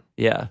again.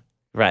 Yeah,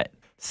 right.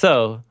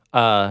 So,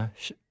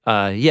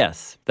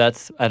 yes,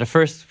 that's at a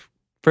first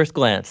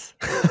glance.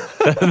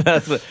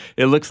 That's what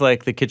it looks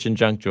like, the kitchen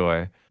junk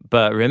drawer.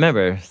 But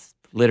remember,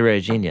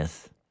 literary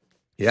genius.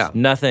 Yeah.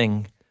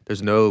 Nothing.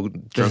 There's no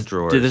junk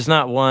drawers. There's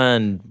not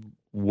one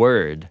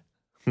word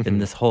in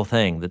this whole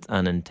thing that's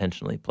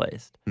unintentionally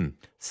placed.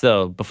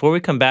 So before we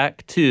come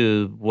back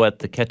to what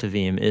the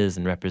Ketuvim is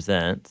and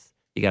represents,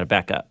 you got to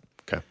back up.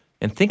 Okay.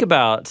 And think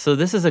about, so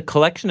this is a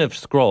collection of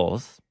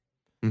scrolls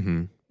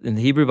in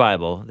the Hebrew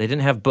Bible. They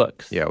didn't have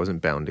books. Yeah, it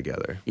wasn't bound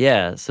together.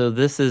 Yeah, so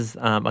this is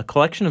a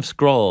collection of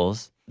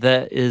scrolls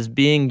that is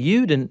being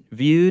viewed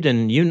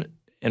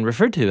and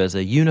referred to as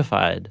a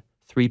unified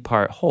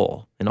 3-part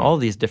whole in all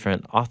these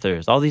different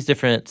authors, all these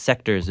different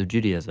sectors of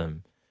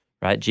Judaism,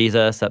 right?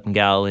 Jesus up in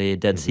Galilee,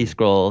 Dead Sea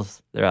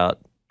Scrolls, they're out,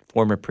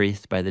 former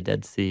priest by the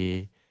Dead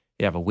Sea.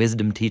 You have a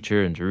wisdom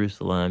teacher in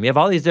Jerusalem. You have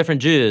all these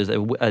different Jews,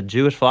 a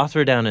Jewish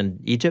philosopher down in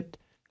Egypt,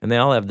 and they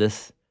all have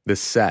this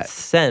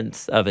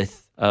sense of a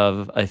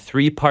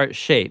 3-part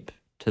shape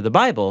to the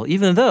Bible,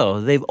 even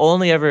though they've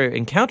only ever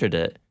encountered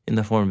it in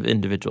the form of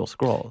individual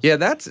scrolls. Yeah,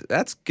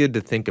 that's good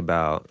to think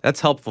about. That's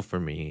helpful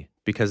for me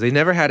because they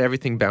never had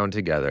everything bound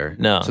together.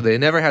 No. So they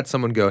never had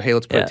someone go, hey,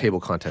 let's put table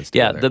of contents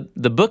together. Yeah,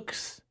 the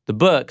books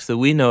that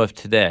we know of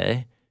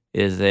today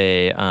is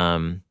it's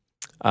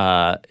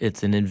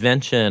an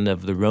invention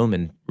of the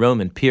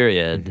Roman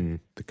period.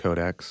 The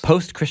Codex.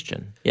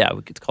 Post-Christian. Yeah,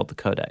 it's called the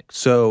Codex.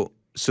 So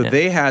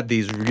they had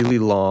these really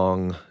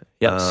long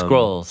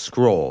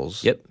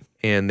scrolls. Yep.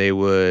 And they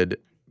would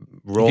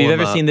roll If you've them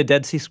ever up. seen the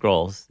Dead Sea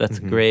Scrolls, that's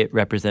a great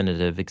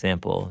representative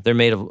example. They're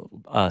made of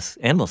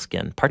animal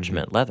skin,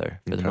 parchment,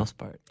 leather, for the most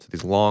part. So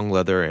these long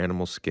leather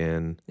animal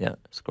skin Yeah,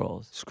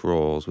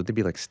 scrolls. would they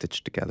be like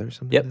stitched together or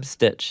something? Yep,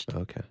 stitched.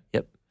 Okay.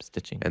 Yep,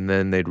 stitching. And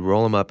then they'd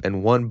roll them up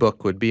and one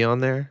book would be on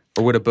there?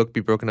 Or would a book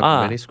be broken up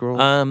into many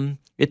scrolls?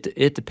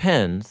 It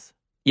depends.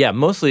 Yeah,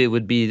 mostly it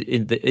would be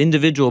the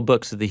individual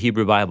books of the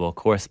Hebrew Bible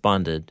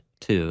corresponded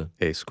to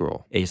a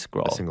scroll. A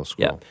scroll. A single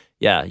scroll.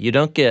 Yeah, you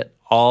don't get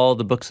all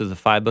the books of the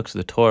 5 books of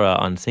the Torah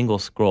on single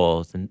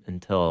scrolls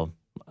until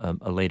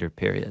a later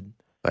period.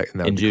 And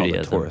that would be called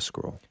a Torah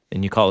scroll.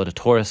 And you call it a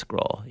Torah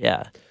scroll,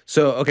 yeah.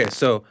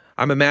 So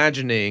I'm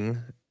imagining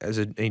as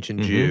an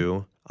ancient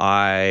Jew,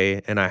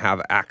 I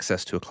have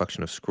access to a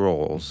collection of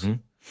scrolls.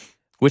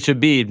 Which would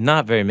be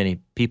not very many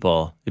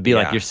people. It'd be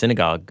like your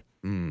synagogue.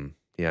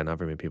 Yeah, not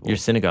very many people. Your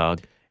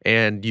synagogue.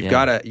 And you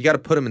gotta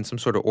put them in some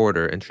sort of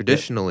order. And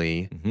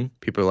traditionally,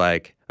 people are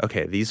like,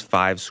 okay, these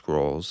 5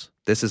 scrolls,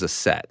 this is a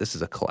set, this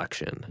is a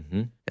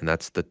collection, and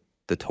that's the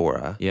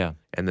Torah. Yeah.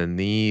 And then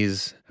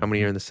these, how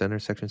many are in the center?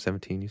 Section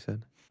 17, you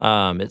said?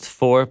 It's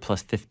 4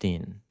 plus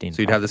 15.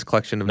 So you'd have this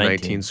collection of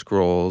 19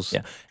 scrolls.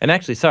 Yeah. And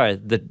actually, sorry,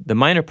 the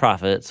minor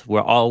prophets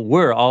were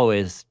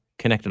always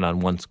connected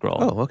on one scroll.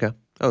 Oh, okay.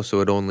 Oh, so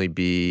it'd only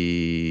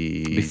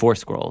be 4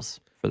 scrolls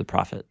for the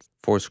prophets.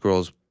 4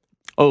 scrolls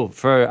Oh,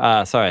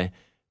 sorry.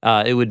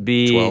 It would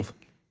be 12.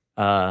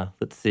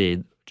 Let's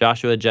see.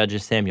 Joshua,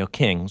 Judges, Samuel,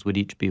 Kings would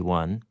each be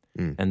one.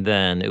 And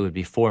then it would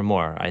be 4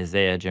 more: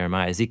 Isaiah,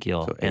 Jeremiah,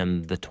 Ezekiel, So 8.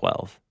 and the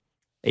 12.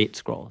 8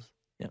 scrolls.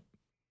 Yeah.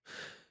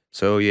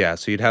 So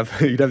you'd have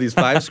these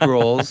 5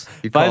 scrolls.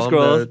 You'd 5 call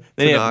scrolls. them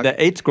Then you have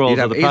the 8 scrolls You'd of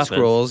have the 8 prophets.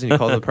 scrolls, and you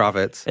call them the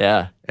prophets.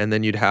 Yeah. And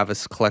then you'd have a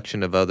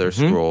collection of other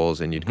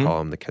scrolls, and you'd call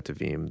them the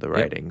Ketuvim, the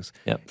writings.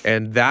 Yep.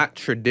 And that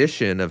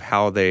tradition of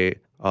how they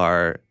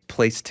are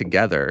placed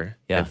together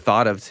and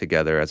thought of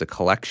together as a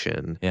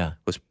collection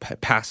was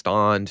passed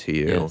on to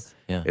you. Yes.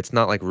 Yeah. It's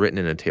not like written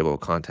in a table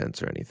of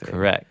contents or anything.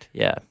 Correct.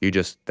 Yeah.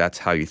 That's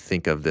how you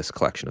think of this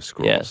collection of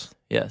scrolls.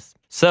 Yes.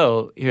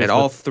 So here's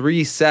all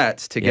 3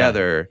 sets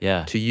together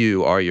Yeah. to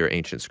you are your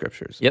ancient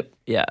scriptures. Yep.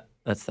 Yeah.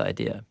 That's the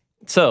idea.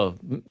 So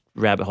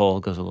rabbit hole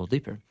goes a little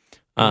deeper.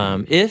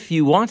 If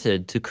you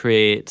wanted to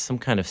create some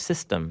kind of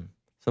system,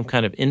 some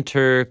kind of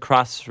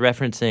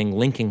cross-referencing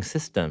linking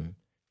system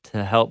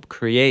to help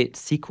create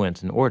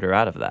sequence and order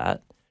out of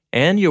that,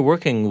 and you're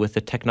working with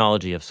the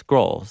technology of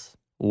scrolls,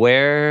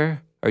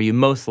 where are you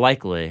most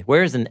likely?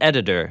 Where is an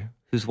editor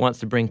who wants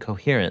to bring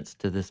coherence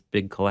to this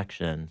big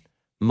collection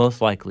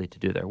most likely to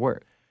do their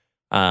work?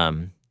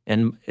 And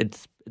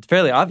it's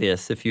fairly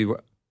obvious if you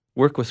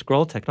work with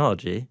scroll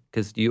technology,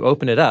 because you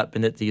open it up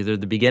and it's either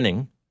the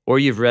beginning or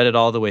you've read it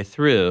all the way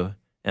through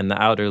and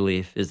the outer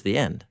leaf is the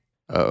end.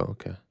 Oh,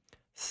 okay.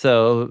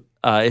 So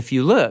if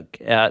you look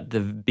at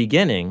the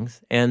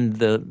beginnings and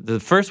the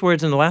first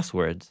words and the last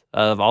words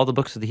of all the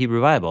books of the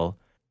Hebrew Bible,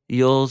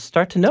 you'll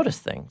start to notice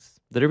things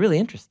that are really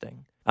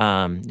interesting.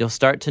 You'll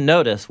start to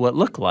notice what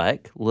look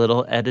like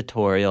little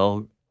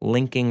editorial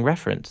linking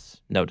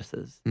reference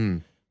notices.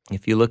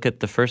 If you look at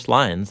the first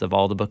lines of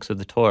all the books of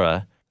the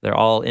Torah, they're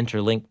all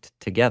interlinked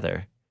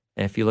together.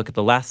 And if you look at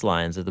the last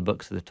lines of the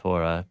books of the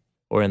Torah,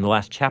 or in the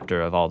last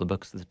chapter of all the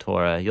books of the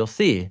Torah, you'll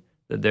see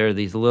that there are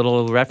these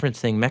little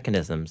referencing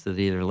mechanisms that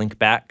either link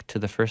back to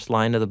the first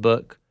line of the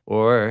book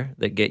or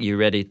that get you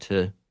ready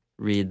to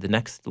read the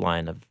next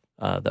line of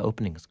the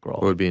opening scroll.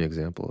 What would be an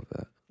example of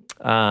that?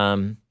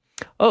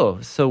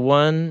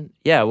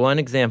 One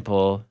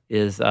example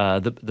is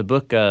the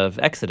book of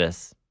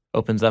Exodus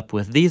opens up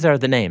with, "These are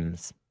the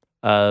names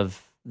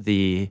of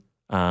the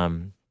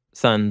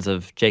sons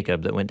of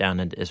Jacob that went down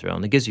into Israel,"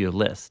 and it gives you a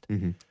list.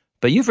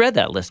 But you've read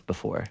that list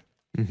before.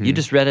 You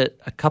just read it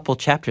a couple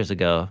chapters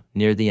ago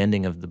near the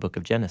ending of the book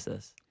of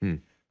Genesis.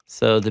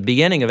 So the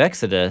beginning of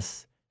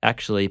Exodus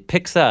actually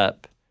picks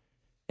up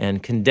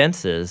and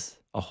condenses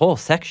a whole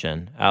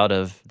section out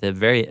of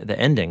the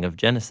ending of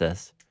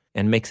Genesis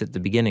and makes it the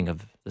beginning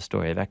of the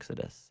story of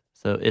Exodus.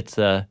 So it's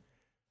a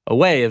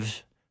way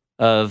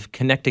of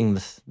connecting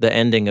the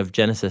ending of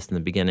Genesis and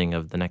the beginning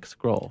of the next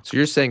scroll. So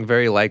you're saying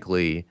very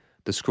likely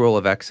the scroll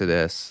of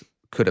Exodus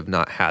could have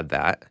not had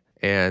that,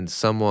 and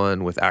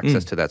someone with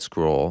access to that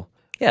scroll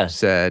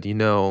said,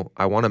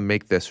 I want to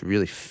make this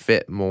really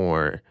fit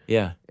more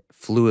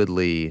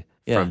fluidly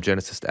from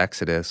Genesis to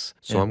Exodus,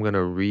 so I'm going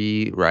to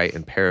rewrite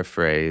and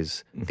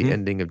paraphrase the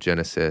ending of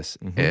Genesis,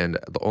 and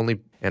I'm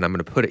going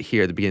to put it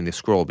here at the beginning of the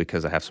scroll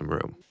because I have some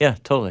room. Yeah,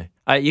 totally.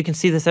 You can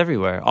see this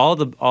everywhere. All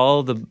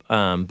the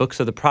books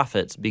of the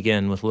prophets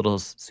begin with little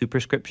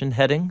superscription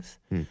headings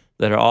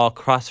that are all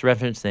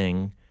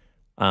cross-referencing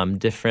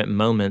different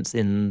moments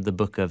in the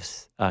book of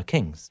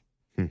Kings.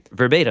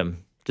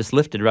 Verbatim, just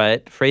lifted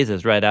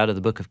phrases right out of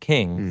the book of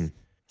Kings.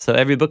 So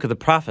every book of the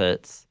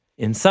prophets,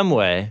 in some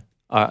way,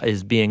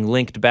 is being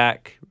linked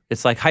back.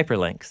 It's like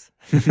hyperlinks,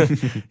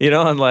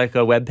 on like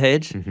a web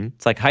page.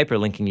 It's like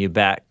hyperlinking you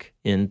back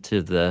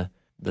into the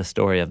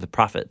story of the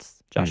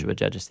prophets, Joshua,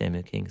 Judges,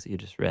 Samuel, Kings that you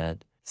just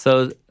read.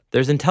 So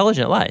there's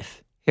intelligent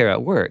life here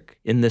at work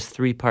in this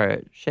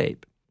 3-part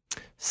shape.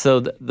 So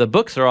the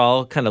books are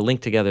all kind of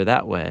linked together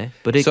that way.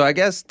 So I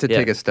guess to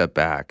take a step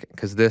back,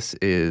 because this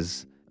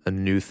is a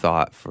new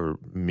thought for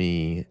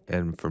me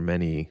and for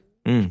many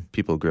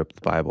people who grew up with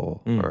the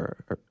Bible or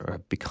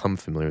have become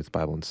familiar with the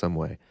Bible in some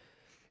way,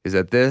 is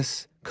that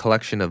this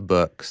collection of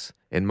books,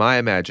 in my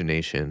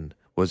imagination,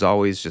 was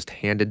always just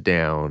handed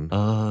down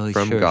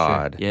from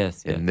God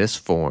in this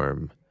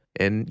form.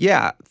 And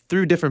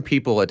through different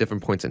people at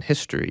different points in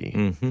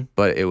history.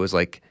 But it was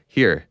like,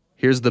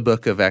 here's the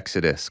book of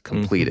Exodus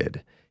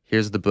completed.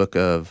 Here's the book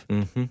of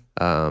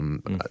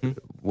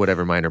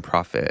whatever minor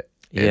prophet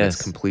in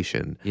its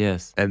completion.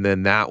 And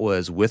then that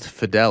was with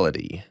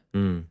fidelity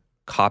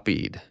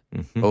copied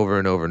over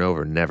and over and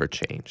over, never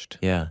changed.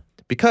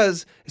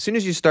 Because as soon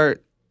as you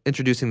start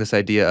introducing this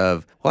idea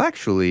of, well,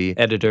 actually,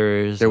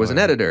 editors, there was an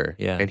editor,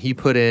 and he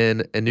put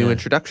in a new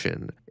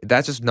introduction.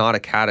 That's just not a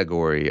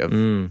category of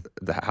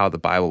how the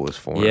Bible was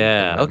formed.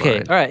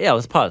 Okay. All right.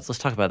 Let's pause. Let's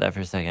talk about that for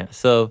a second.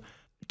 So,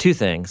 2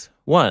 things.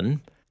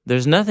 One,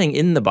 there's nothing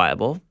in the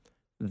Bible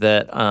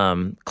that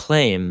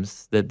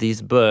claims that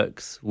these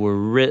books were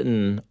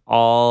written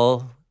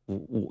all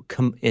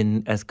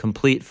as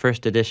complete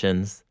first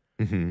editions,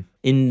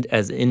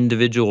 as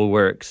individual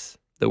works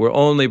that were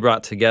only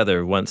brought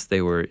together once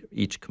they were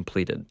each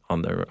completed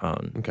on their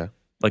own. Okay.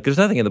 Like, there's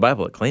nothing in the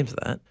Bible that claims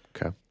that.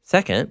 Okay.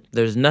 Second,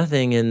 there's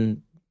nothing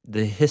in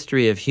the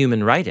history of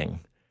human writing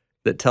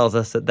that tells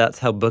us that that's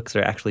how books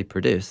are actually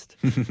produced.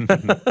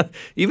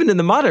 Even in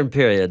the modern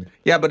period.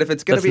 Yeah, but if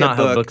it's going to be a not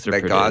how book books are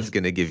that produced. God's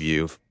going to give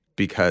you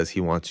because he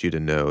wants you to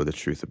know the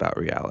truth about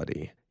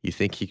reality, you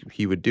think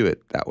he would do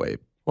it that way?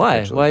 Why?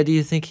 Potentially. Why do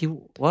you think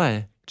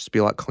why? Just be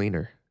a lot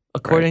cleaner.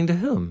 According to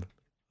whom?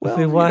 Well, I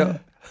mean, why?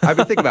 I've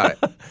been thinking about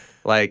it.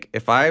 Like,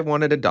 if I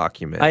wanted a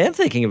document... I am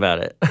thinking about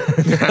it.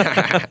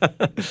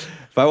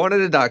 If I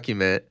wanted a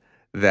document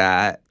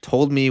that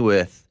told me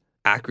with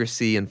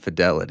accuracy and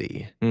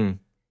fidelity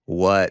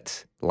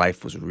what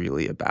life was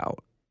really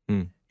about,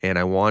 and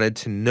I wanted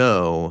to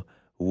know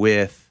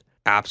with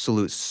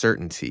absolute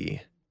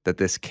certainty that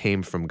this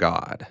came from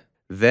God,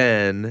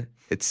 then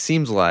it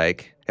seems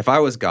like if I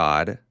was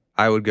God,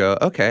 I would go,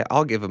 okay,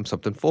 I'll give him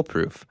something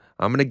foolproof.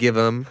 I'm going to give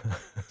him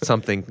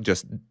something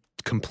just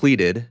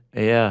completed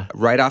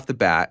right off the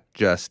bat.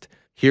 Just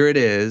here it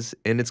is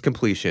in its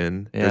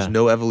completion. There's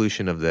no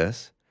evolution of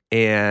this.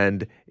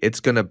 And it's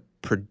going to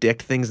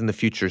predict things in the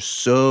future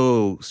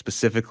so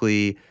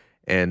specifically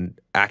and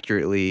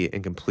accurately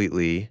and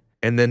completely.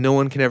 And then no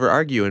one can ever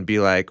argue and be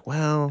like,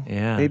 well,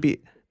 maybe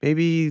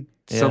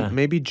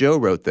Joe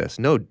wrote this.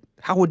 No,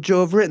 how would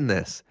Joe have written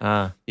this?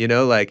 Then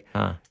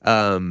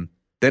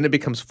it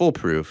becomes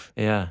foolproof.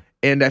 Yeah.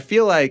 And I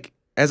feel like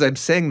as I'm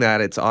saying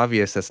that, it's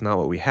obvious that's not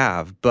what we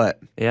have, but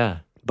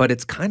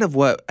it's kind of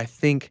what I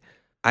think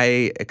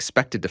I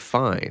expected to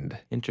find.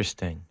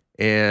 Interesting.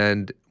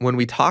 And when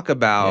we talk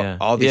about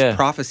all these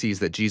prophecies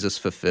that Jesus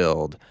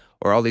fulfilled,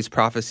 or all these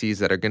prophecies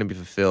that are going to be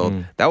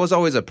fulfilled, that was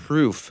always a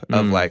proof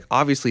of like,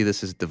 obviously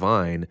this is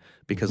divine,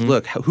 because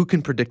look, who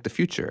can predict the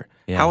future?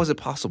 How is it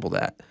possible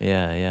that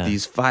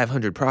these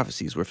 500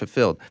 prophecies were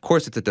fulfilled? Of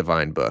course, it's a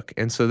divine book.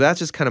 And so that's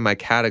just kind of my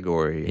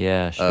category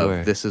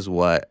of this is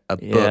what a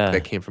book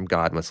that came from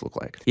God must look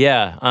like.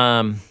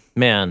 Yeah.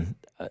 Man,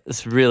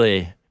 it's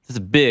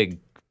a big,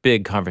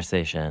 big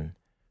conversation.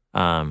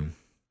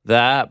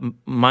 That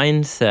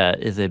mindset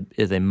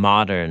is a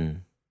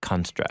modern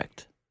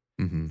construct.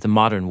 It's a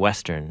modern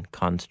Western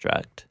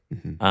construct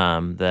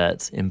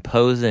that's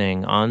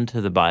imposing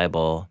onto the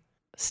Bible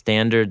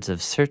standards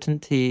of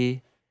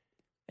certainty,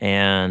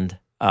 and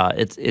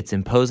it's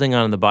imposing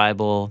on the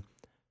Bible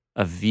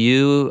a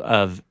view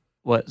of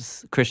what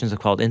Christians have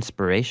called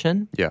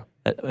inspiration. Yeah,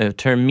 a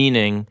term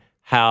meaning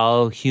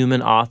how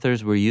human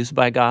authors were used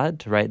by God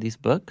to write these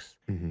books.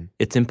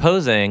 It's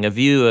imposing a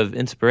view of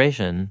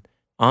inspiration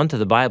onto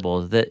the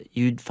Bible that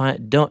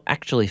don't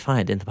actually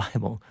find in the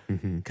Bible.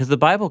 Because the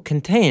Bible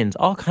contains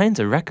all kinds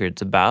of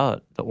records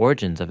about the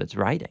origins of its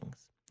writings.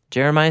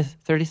 Jeremiah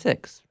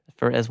 36,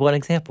 as one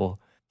example.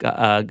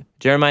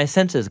 Jeremiah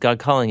senses God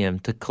calling him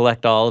to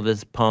collect all of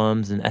his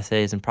poems and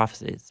essays and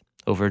prophecies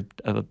over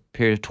a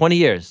period of 20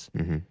 years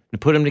and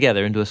put them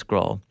together into a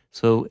scroll.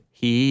 So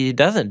he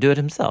doesn't do it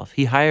himself.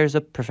 He hires a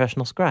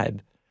professional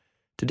scribe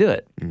to do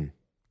it.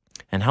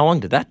 And how long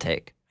did that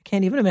take? I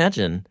can't even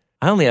imagine.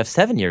 I only have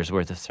 7 years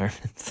worth of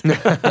sermons.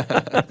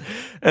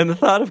 And the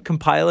thought of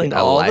compiling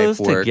all those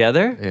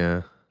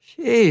together,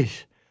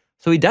 sheesh.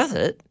 So he does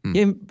it.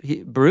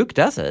 Baruch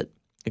does it.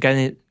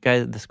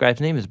 The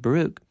scribe's name is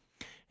Baruch.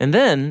 And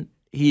then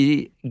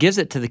he gives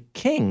it to the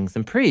kings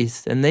and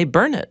priests, and they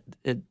burn it.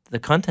 The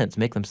contents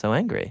make them so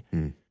angry.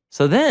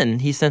 So then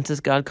he senses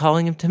God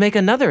calling him to make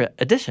another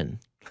edition.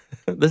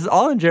 This is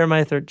all in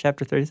Jeremiah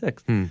chapter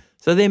 36.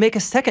 So they make a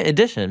second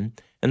edition,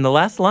 and the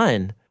last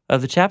line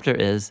of the chapter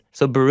is,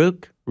 so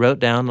Baruch wrote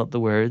down the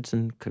words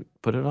and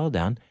put it all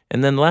down.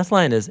 And then the last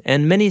line is,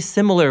 and many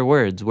similar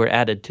words were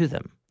added to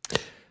them.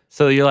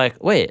 So you're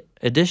like, wait,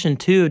 edition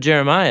 2 of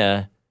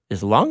Jeremiah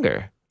is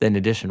longer than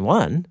edition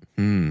 1.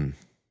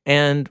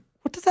 And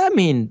what does that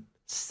mean,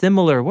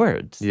 similar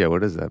words? Yeah,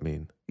 what does that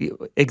mean?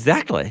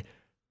 Exactly.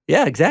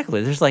 Yeah,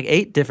 exactly. There's like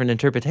 8 different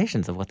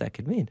interpretations of what that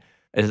could mean.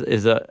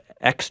 Is a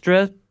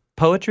extra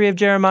poetry of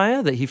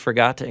Jeremiah that he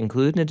forgot to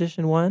include in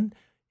edition 1?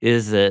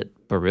 Is it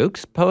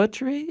Baruch's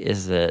poetry?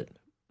 Is it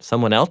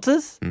someone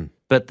else's?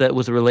 But that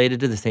was related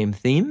to the same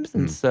themes,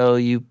 and so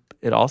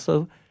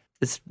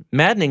it's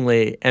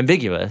maddeningly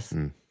ambiguous.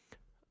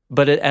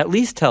 But it at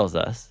least tells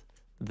us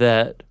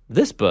that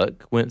this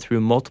book went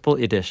through multiple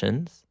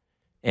editions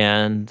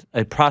and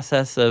a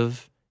process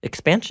of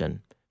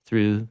expansion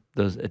through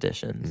those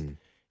editions.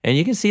 And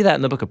you can see that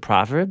in the book of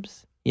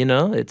Proverbs. You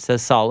know, it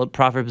says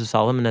Proverbs of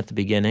Solomon at the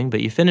beginning,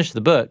 but you finish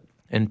the book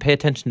and pay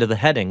attention to the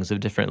headings of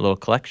different little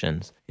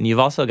collections. And you've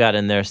also got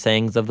in there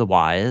sayings of the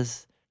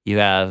wise. You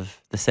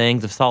have the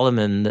sayings of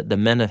Solomon that the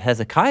men of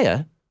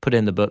Hezekiah put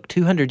in the book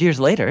 200 years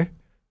later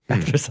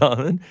after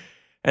Solomon.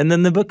 And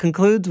then the book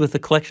concludes with a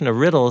collection of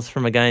riddles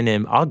from a guy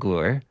named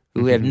Agur,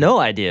 who we have no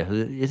idea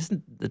who it's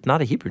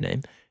not a Hebrew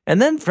name.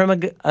 And then from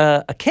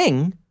a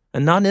king, a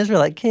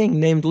non-Israelite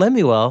king named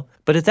Lemuel,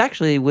 but it's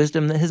actually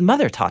wisdom that his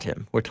mother taught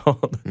him, we're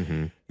told.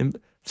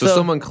 So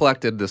someone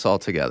collected this all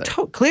together.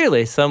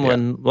 Clearly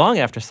someone long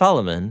after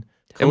Solomon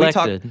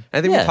collected.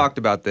 I think we talked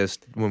about this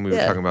when we were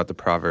talking about the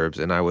Proverbs,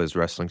 and I was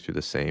wrestling through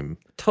the same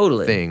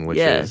thing, which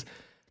is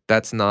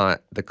That's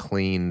not the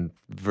clean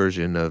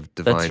version of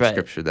divine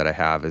scripture that I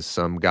have, is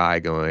some guy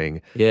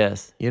going,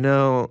 yes, I'm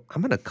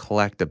going to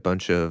collect a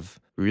bunch of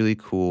really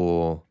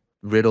cool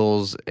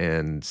riddles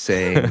and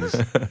sayings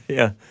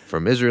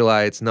from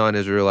Israelites,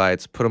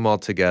 non-Israelites, put them all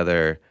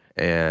together,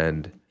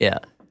 and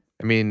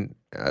I mean,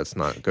 let's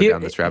not go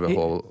down this rabbit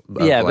hole.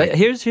 But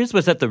here's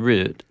what's at the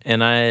root,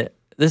 and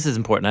this is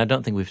important. I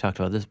don't think we've talked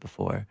about this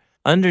before.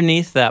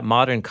 Underneath that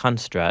modern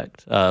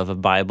construct of a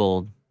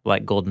Bible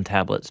like golden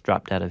tablets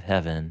dropped out of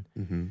heaven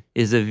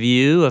is a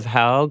view of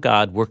how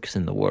God works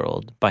in the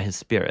world by his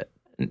Spirit.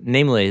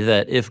 Namely,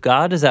 that if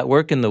God is at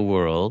work in the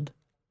world,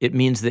 it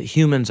means that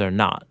humans are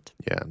not.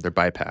 Yeah, they're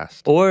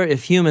bypassed. Or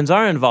if humans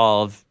are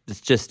involved,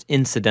 it's just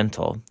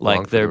incidental.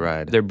 Like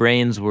their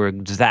brains were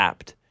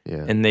zapped,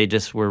 and they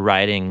just were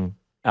writing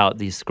out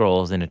these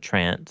scrolls in a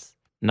trance,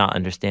 not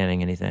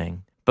understanding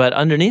anything. But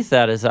underneath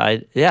that is,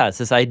 it's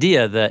this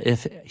idea that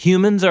if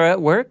humans are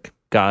at work,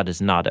 God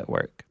is not at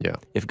work. Yeah.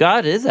 If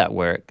God is at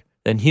work,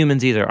 then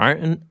humans either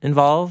aren't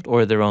involved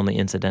or they're only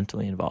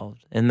incidentally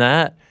involved. And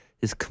that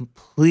is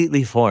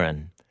completely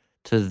foreign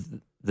to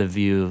the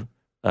view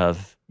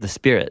of the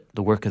Spirit,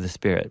 the work of the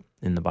Spirit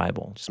in the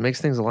Bible. Just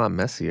makes things a lot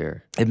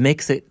messier. It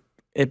makes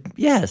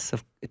yes,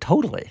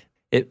 totally.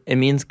 It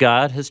means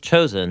God has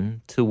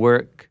chosen to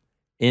work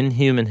in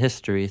human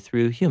history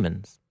through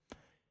humans.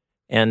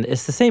 And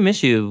it's the same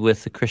issue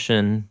with the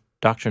Christian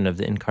doctrine of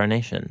the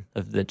incarnation,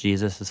 of that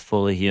Jesus is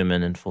fully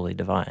human and fully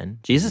divine.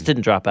 Jesus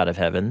didn't drop out of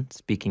heaven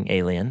speaking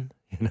alien,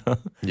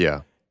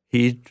 Yeah.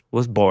 He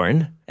was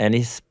born, and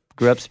he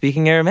grew up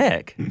speaking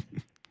Aramaic.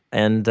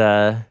 And,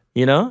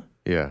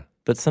 Yeah.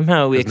 But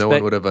somehow we expect... no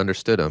one would have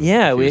understood him.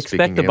 Yeah, we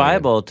expect the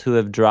Bible to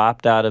have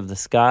dropped out of the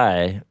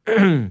sky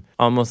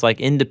almost like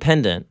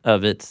independent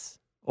of its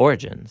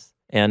origins.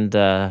 And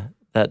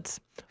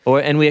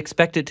and we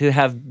expect it to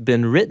have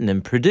been written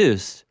and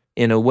produced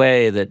in a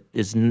way that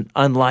is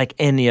unlike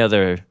any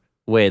other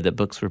way that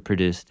books were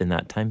produced in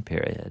that time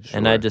period. Sure.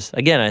 And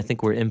I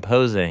think we're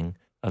imposing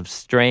a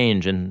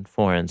strange and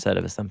foreign set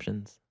of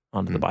assumptions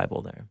onto the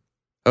Bible there.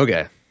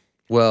 Okay.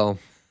 Well,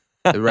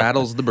 it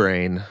rattles the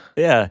brain.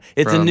 Yeah,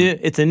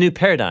 it's a new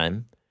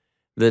paradigm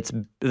that's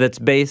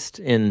based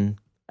in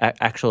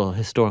actual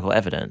historical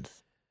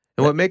evidence.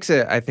 And what makes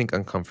it, I think,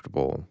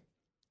 uncomfortable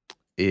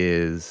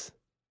is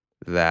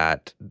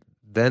that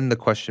then the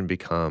question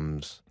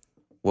becomes,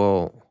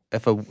 well,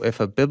 if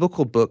a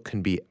biblical book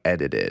can be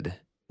edited,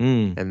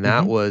 and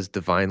that was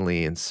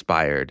divinely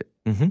inspired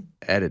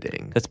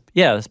editing.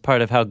 That's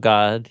part of how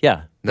God,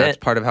 That's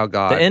part of how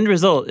God... The end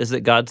result is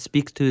that God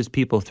speaks to his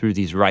people through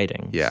these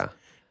writings. Yeah.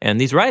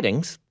 And these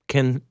writings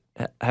can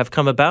have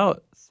come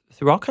about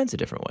through all kinds of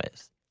different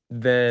ways.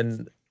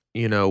 Then,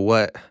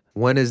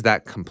 when is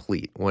that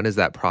complete? When is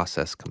that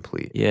process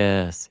complete?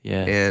 Yes.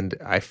 And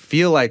I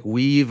feel like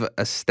we've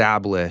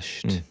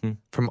established,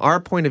 from our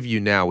point of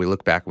view now, we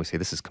look back and we say,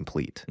 this is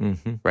complete,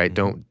 right?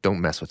 Don't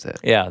mess with it.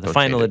 Yeah, the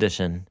final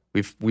edition.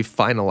 We've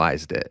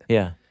finalized it.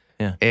 Yeah.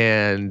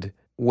 And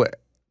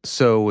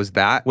so was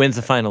that... When's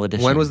the final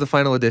edition? When was the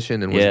final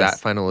edition, and was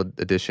that final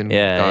edition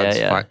God's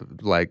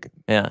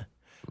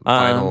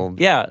final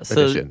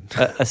edition?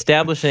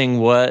 Establishing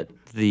what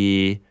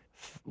the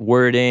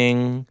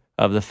wording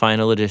of the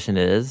final edition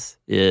is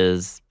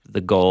the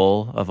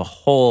goal of a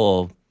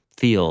whole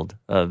field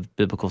of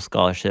biblical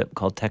scholarship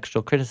called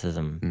textual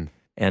criticism.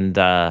 And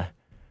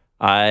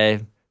I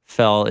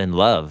fell in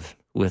love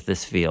with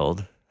this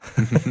field.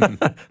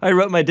 I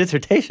wrote my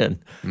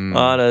dissertation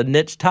on a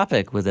niche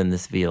topic within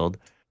this field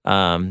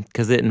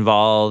because it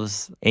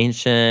involves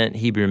ancient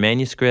Hebrew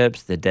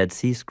manuscripts, the Dead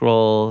Sea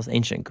Scrolls,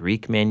 ancient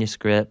Greek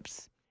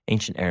manuscripts,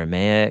 ancient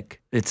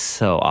Aramaic. It's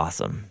so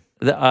awesome.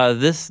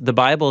 The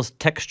Bible's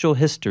textual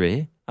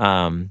history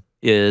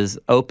is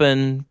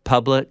open,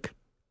 public,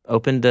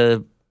 open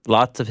to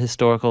lots of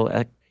historical,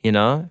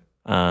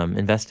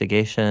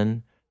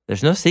 investigation.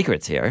 There's no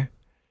secrets here,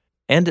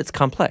 and it's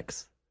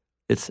complex.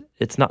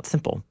 It's not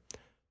simple.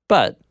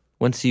 But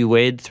once you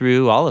wade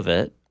through all of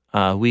it,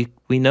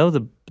 we know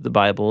the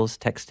Bible's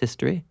text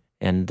history,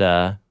 and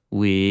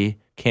we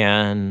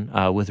can,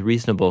 with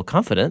reasonable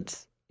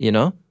confidence,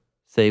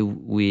 say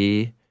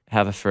we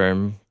have a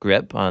firm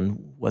grip on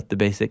what the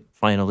basic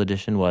final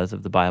edition was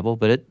of the Bible,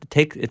 but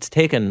it's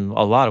taken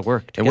a lot of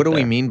work to And get what do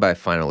we there. mean by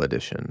final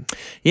edition?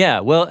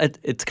 Yeah, well,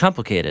 it's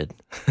complicated.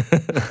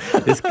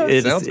 It's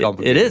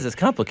complicated. It is. It's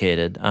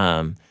complicated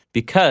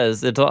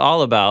because it's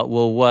all about,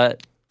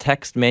 what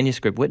text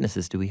manuscript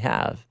witnesses do we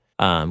have?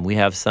 We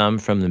have some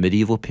from the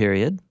medieval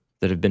period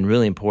that have been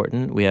really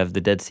important. We have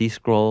the Dead Sea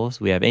Scrolls.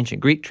 We have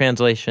ancient Greek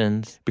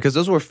translations. Because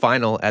those were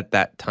final at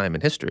that time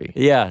in history.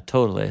 Yeah,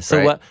 totally.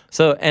 So right?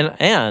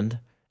 And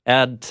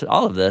add to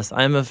all of this,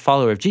 I'm a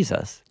follower of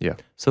Jesus. Yeah.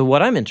 So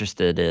what I'm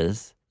interested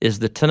is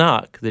the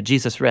Tanakh that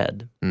Jesus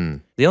read.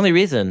 The only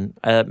reason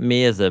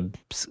me as a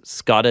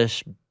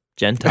Scottish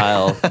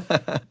Gentile,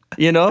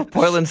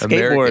 Portland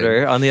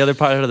skateboarder on the other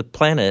part of the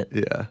planet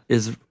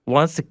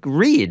wants to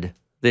read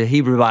the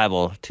Hebrew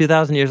Bible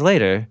 2,000 years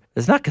later,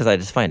 it's not because I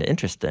just find it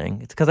interesting.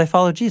 It's because I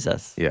follow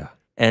Jesus. Yeah.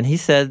 And he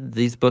said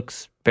these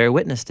books bear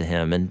witness to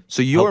him. And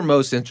So you're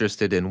most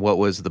interested in what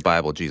was the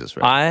Bible Jesus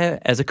read?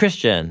 as a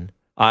Christian,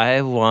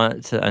 I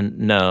want to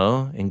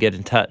know and get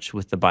in touch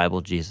with the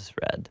Bible Jesus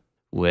read,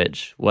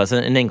 which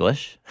wasn't in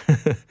English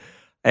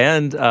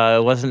and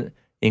wasn't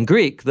in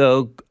Greek,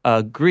 though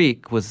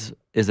Greek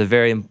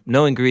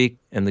knowing Greek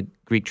and the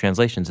Greek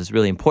translations is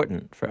really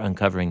important for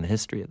uncovering the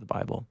history of the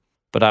Bible.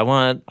 But I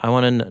want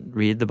to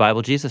read the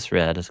Bible Jesus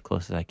read as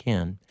close as I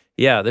can.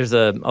 Yeah, there's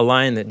a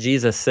line that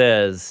Jesus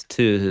says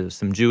to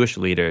some Jewish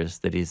leaders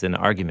that he's in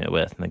argument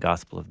with in the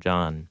Gospel of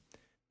John.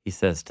 He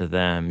says to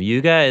them,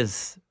 "You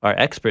guys are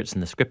experts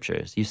in the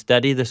Scriptures. You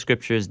study the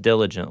Scriptures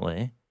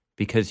diligently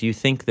because you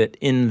think that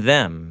in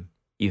them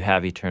you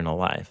have eternal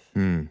life."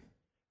 And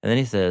then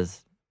he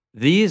says,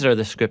 "These are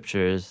the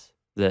Scriptures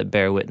that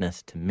bear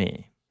witness to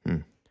me."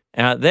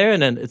 And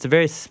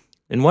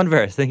in one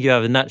verse, I think you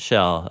have a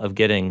nutshell of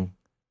getting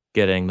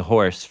the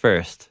horse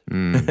first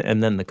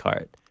and then the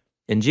cart.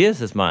 In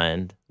Jesus'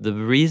 mind, the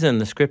reason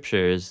the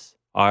Scriptures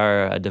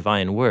are a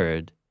divine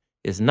word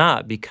is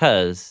not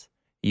because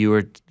you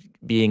are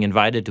being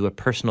invited to a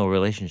personal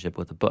relationship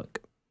with a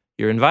book.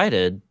 You're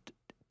invited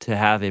to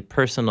have a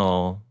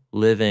personal,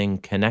 living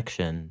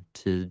connection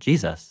to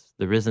Jesus,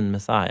 the risen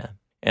Messiah.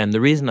 And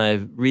the reason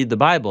I read the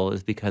Bible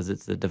is because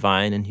it's the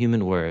divine and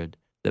human word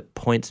that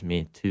points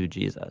me to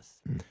Jesus.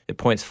 It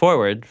points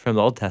forward from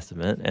the Old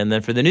Testament, and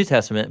then for the New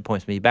Testament, it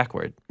points me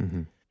backward.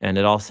 And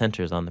it all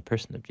centers on the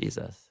person of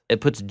Jesus.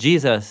 It puts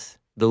Jesus,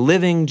 the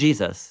living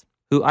Jesus,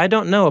 who I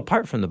don't know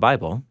apart from the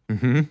Bible,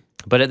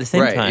 but at the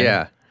same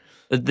time,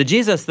 the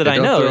Jesus that I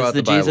know is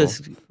the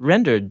Jesus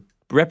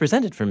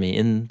represented for me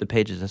in the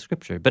pages of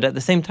Scripture. But at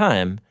the same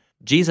time,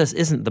 Jesus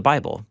isn't the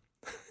Bible.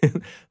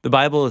 The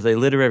Bible is a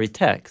literary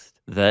text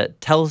that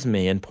tells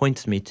me and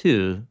points me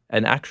to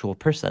an actual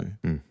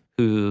person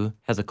who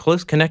has a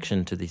close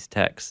connection to these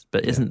texts,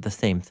 but isn't the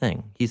same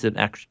thing. He's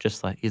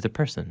he's a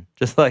person.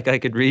 Just like I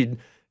could read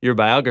your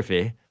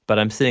biography, but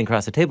I'm sitting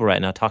across the table right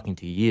now talking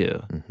to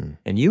you.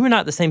 And you are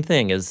not the same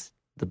thing as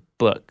the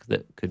book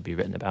that could be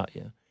written about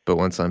you. But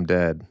once I'm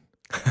dead,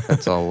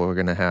 that's all we're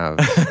going to have.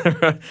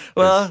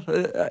 Well,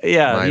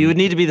 you would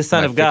need to be the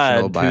Son of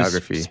God,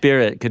 whose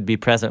spirit could be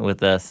present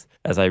with us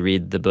as I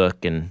read the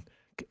book and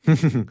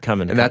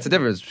come and that's the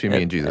difference between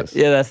me and Jesus.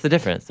 Yeah, that's the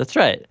difference. That's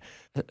right.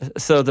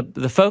 So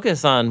the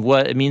focus on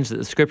what it means that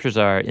the Scriptures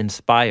are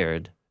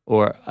inspired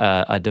or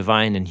a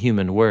divine and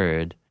human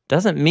word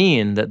doesn't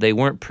mean that they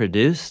weren't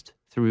produced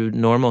through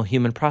normal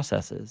human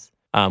processes.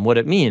 What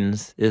it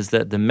means is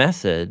that the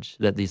message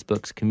that these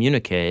books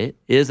communicate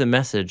is a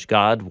message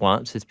God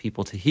wants his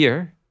people to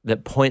hear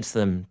that points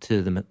them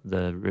to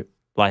the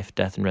life,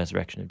 death, and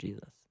resurrection of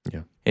Jesus.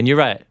 Yeah. And you're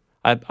right.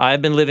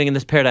 I've been living in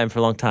this paradigm for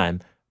a long time,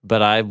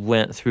 but I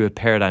went through a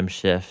paradigm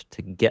shift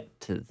to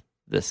get to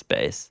this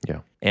space.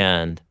 Yeah.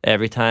 And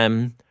every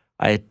time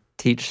I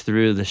teach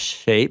through the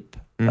shape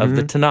of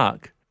the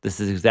Tanakh, this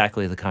is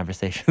exactly the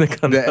conversation that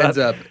comes up. Ends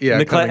up,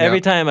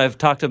 every time I've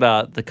talked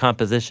about the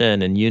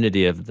composition and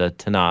unity of the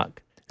Tanakh,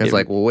 it's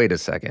like, well, wait a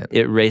second.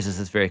 It raises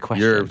this very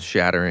question. You're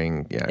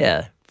shattering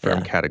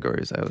firm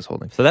categories I was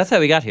holding. So that's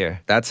how we got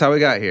here. That's how we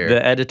got here.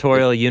 The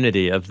editorial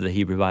unity of the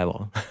Hebrew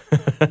Bible.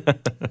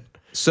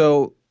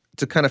 So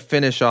to kind of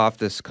finish off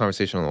this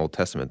conversation on the Old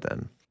Testament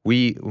then,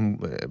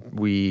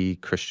 we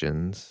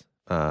Christians,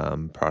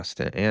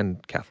 Protestant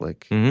and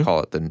Catholic,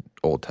 call it the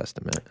Old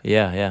Testament.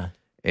 Yeah.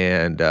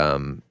 And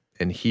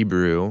in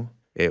Hebrew,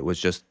 it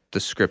was just the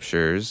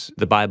Scriptures.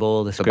 The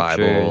Bible, the Scriptures.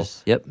 Bible,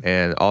 yep.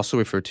 And also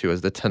referred to as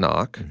the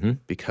Tanakh,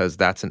 because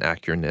that's an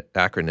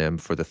acronym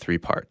for the three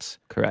parts.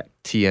 Correct.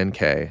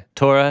 TNK.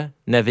 Torah,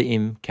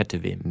 Nevi'im,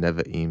 Ketuvim.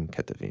 Nevi'im,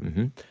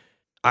 Ketuvim.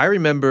 I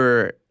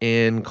remember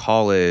in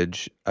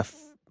college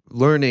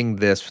learning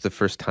this for the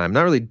first time,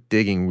 not really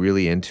digging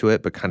really into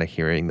it, but kind of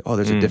hearing,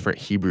 there's a different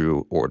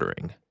Hebrew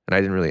ordering. And I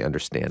didn't really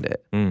understand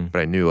it,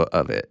 but I knew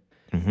of it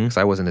because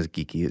I wasn't as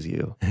geeky as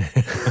you.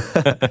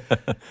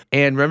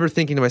 And remember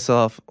thinking to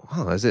myself,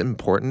 wow, is it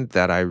important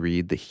that I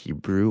read the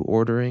Hebrew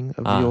ordering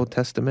of the Old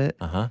Testament?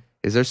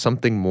 Is there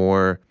something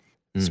more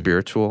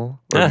spiritual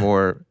or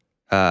more,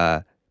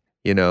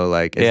 is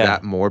that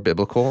more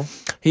biblical?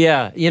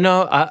 Yeah,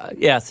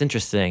 it's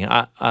interesting.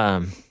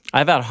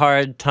 I've had a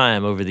hard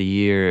time over the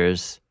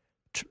years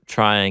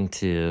trying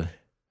to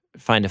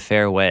find a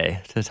fair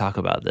way to talk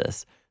about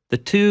this. The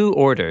two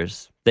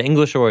orders, the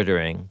English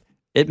ordering,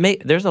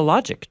 there's a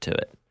logic to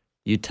it.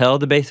 You tell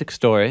the basic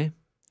story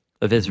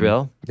of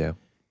Israel. Yeah.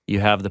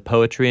 You have the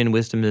poetry and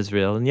wisdom of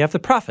Israel, and you have the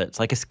prophets,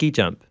 like a ski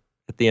jump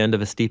at the end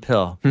of a steep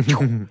hill.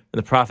 And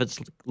the prophets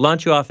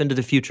launch you off into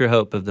the future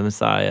hope of the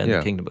Messiah and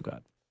the kingdom of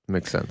God.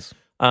 Makes sense.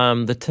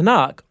 The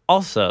Tanakh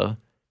also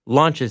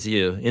launches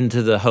you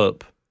into the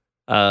hope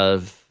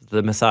of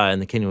the Messiah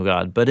and the kingdom of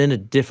God, but in a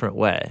different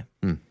way.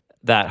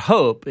 That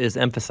hope is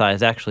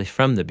emphasized actually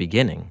from the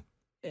beginning.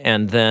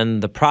 And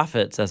then the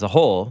prophets as a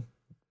whole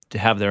to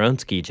have their own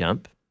ski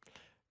jump.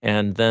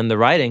 And then the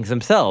writings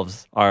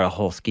themselves are a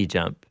whole ski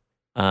jump.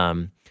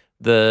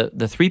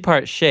 The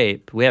three-part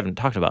shape, we haven't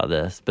talked about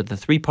this, but the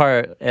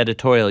three-part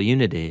editorial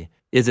unity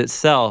is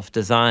itself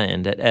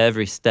designed at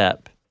every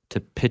step to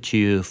pitch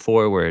you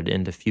forward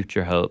into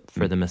future hope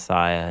for the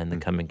Messiah and the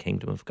coming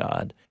kingdom of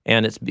God.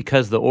 And it's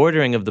because the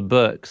ordering of the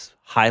books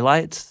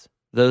highlights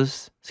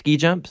those ski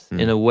jumps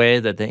in a way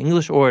that the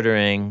English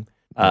ordering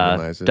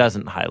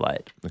doesn't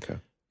highlight. Okay.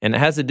 And it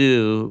has to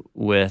do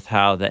with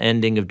how the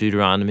ending of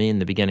Deuteronomy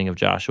and the beginning of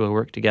Joshua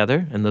work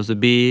together. And those would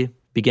be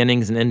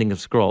beginnings and ending of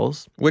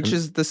scrolls. Which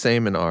is the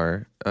same in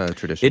our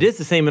tradition. It is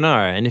the same in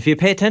our. And if you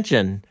pay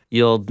attention,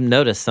 you'll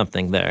notice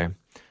something there.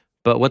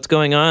 But what's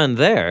going on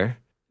there,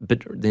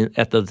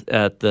 at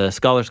the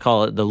scholars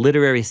call it the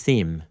literary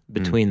seam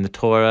between the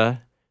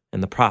Torah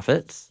and the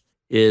prophets,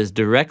 is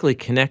directly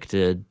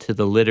connected to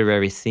the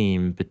literary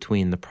seam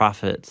between the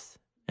prophets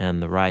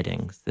and the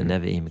writings, the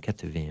Nevi'im and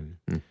Ketuvim.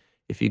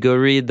 If you go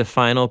read the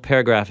final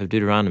paragraph of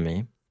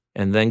Deuteronomy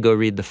and then go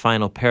read the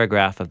final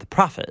paragraph of the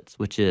prophets,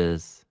 which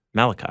is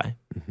Malachi,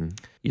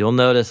 you'll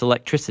notice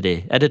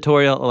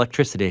editorial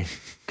electricity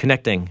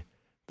connecting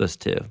those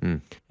two.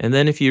 And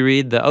then if you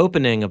read the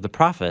opening of the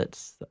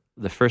prophets,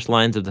 the first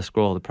lines of the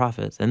scroll of the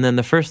prophets, and then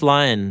the first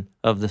line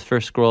of the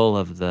first scroll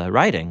of the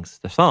writings,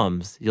 the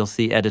Psalms, you'll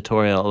see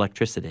editorial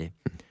electricity.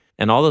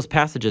 And all those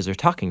passages are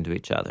talking to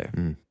each other.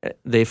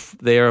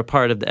 They are a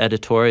part of the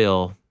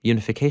editorial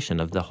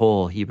unification of the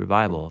whole Hebrew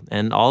Bible.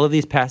 And all of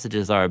these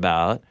passages are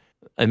about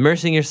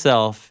immersing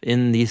yourself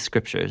in these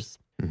scriptures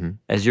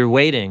as you're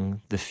waiting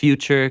the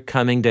future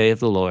coming day of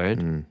the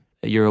Lord.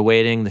 You're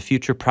awaiting the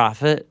future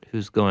prophet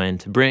who's going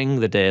to bring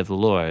the day of the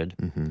Lord.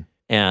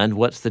 And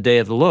what's the day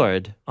of the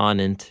Lord on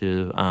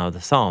into the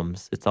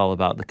Psalms? It's all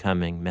about the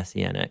coming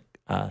Messianic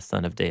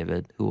son of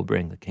David who will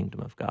bring the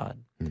kingdom of God.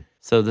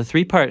 So the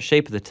three-part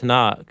shape of the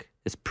Tanakh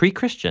is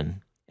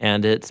pre-Christian,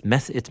 and it's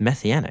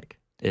messianic.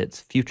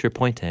 It's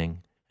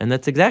future-pointing. And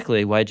that's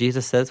exactly why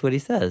Jesus says what he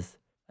says.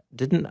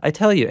 Didn't I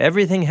tell you,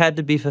 everything had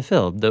to be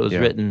fulfilled that was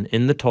written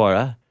in the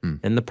Torah,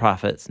 in the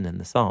prophets, and in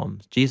the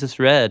Psalms. Jesus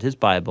read his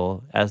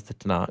Bible as the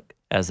Tanakh,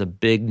 as a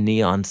big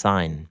neon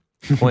sign,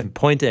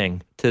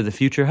 pointing to the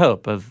future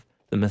hope of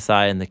the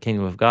Messiah and the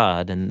kingdom of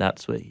God, and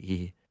that's what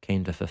he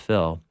came to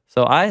fulfill.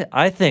 So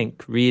I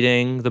think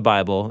reading the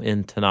Bible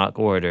in Tanakh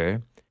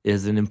order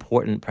is an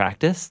important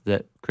practice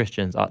that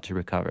Christians ought to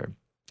recover.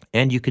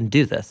 And you can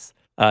do this.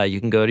 You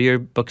can go to your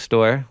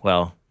bookstore.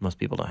 Well, most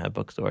people don't have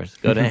bookstores.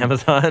 Go to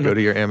Amazon. Go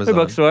to your Amazon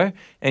bookstore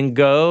and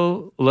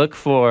go look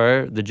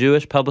for the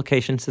Jewish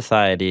Publication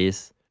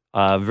Society's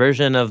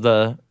version of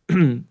the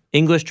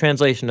English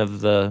translation of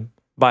the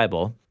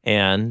Bible,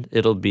 and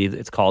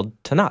it's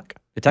called Tanakh.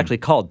 It's actually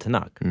called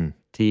Tanakh.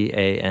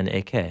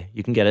 T-A-N-A-K.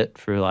 You can get it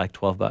for like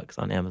 $12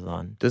 on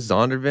Amazon. Does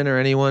Zondervan or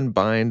anyone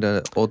bind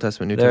Old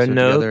Testament, New Testament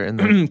together? There are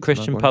no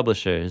Christian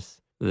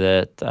publishers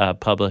that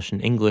publish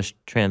an English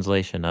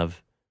translation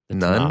of the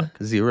None?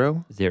 Tanakh.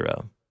 Zero?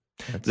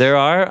 There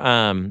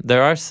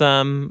are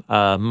some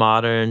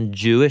modern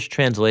Jewish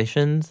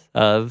translations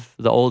of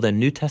the Old and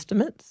New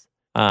Testaments,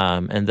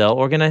 and they'll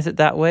organize it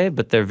that way,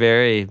 but they're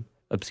very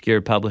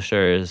obscure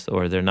publishers,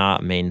 or they're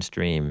not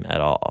mainstream at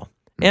all.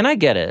 And I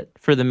get it.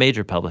 For the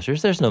major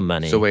publishers, there's no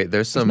money. So wait,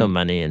 there's no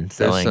money in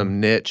selling. There's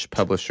some niche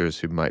publishers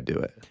who might do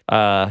it.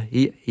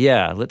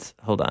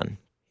 Hold on.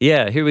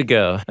 Yeah, here we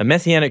go. A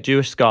Messianic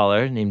Jewish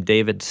scholar named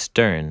David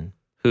Stern,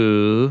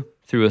 who,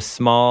 through a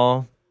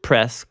small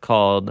press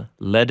called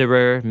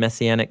Lederer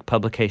Messianic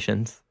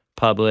Publications,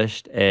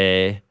 published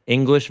a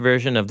English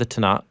version of the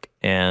Tanakh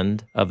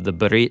and of the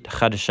Brit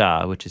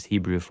Chadashah, which is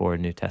Hebrew for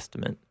New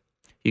Testament.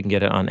 You can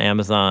get it on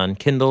Amazon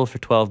Kindle for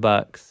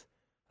 $12,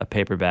 a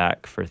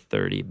paperback for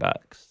 $30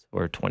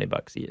 or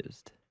 $20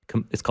 used.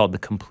 It's called the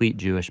Complete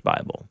Jewish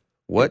Bible.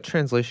 What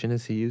translation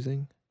is he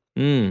using?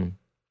 In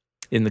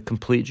the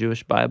Complete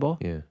Jewish Bible?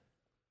 Yeah.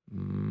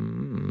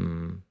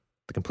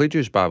 The Complete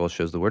Jewish Bible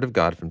shows the Word of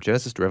God from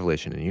Genesis to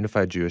Revelation, a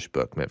unified Jewish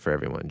book meant for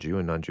everyone, Jew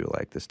and non-Jew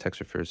alike. This text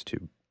refers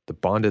to the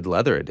bonded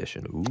leather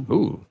edition.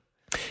 Ooh.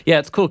 Yeah,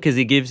 it's cool because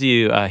he gives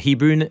you the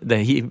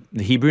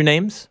Hebrew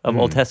names of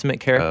Old Testament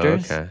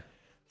characters. Oh, okay.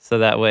 So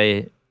that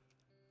way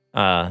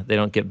they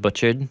don't get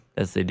butchered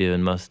as they do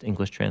in most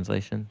English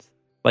translations.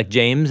 Like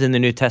James in the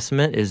New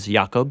Testament is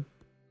Jacob.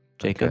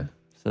 Okay.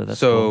 So that's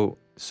cool.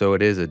 So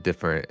it is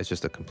it's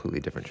just a completely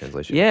different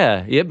translation.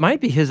 Yeah, it might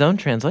be his own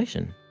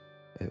translation.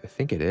 I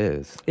think it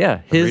is.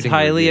 Yeah, his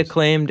highly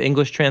acclaimed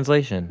English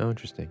translation. Oh,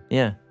 interesting.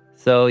 Yeah.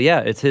 So yeah,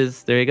 it's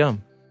his. There you go.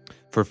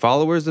 For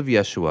followers of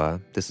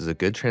Yeshua, this is a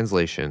good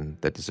translation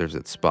that deserves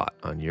its spot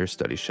on your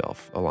study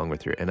shelf, along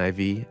with your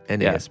NIV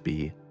and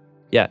ASB.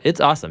 Yeah,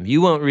 it's awesome.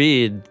 You won't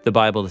read the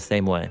Bible the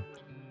same way.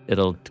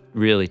 It'll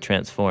really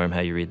transform how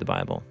you read the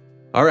Bible.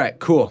 All right,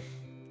 cool.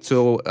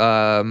 So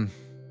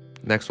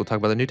next we'll talk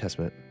about the New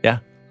Testament. Yeah.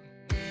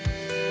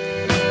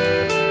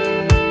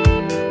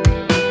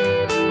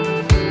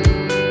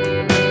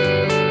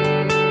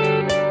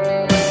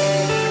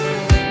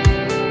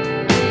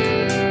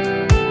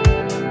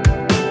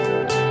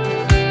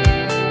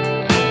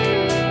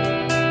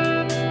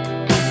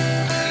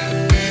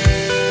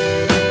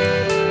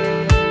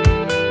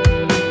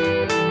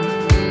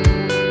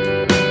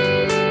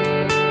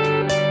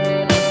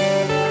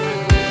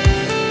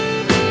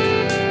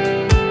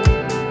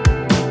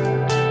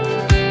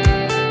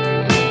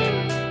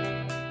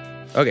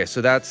 Okay,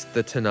 so that's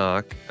the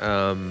Tanakh.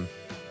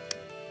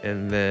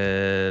 And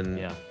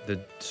then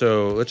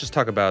so let's just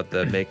talk about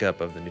the makeup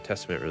of the New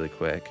Testament really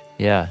quick.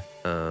 Yeah.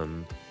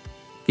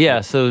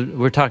 So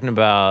we're talking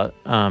about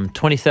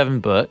 27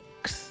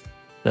 books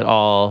that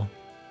all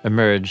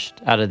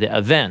emerged out of the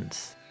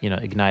events,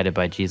 ignited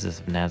by Jesus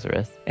of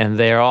Nazareth. And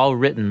they are all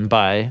written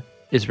by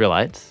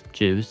Israelites,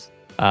 Jews,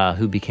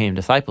 who became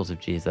disciples of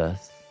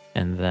Jesus.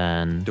 And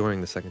then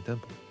during the Second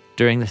Temple.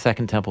 During the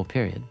Second Temple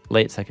period,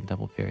 late Second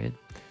Temple period.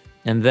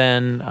 And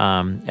then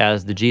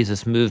as the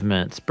Jesus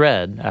movement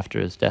spread after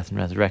his death and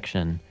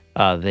resurrection,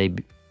 a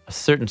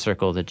certain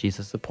circle that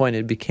Jesus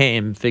appointed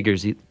became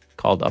figures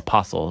called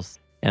apostles.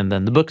 And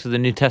then the books of the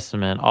New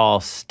Testament all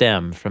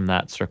stem from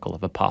that circle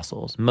of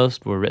apostles.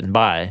 Most were written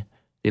by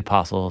the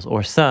apostles,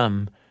 or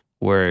some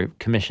were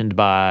commissioned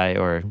by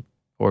or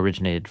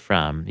originated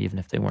from, even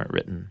if they weren't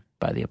written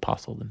by the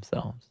apostle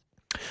themselves.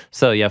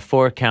 So you have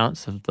 4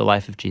 accounts of the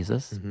life of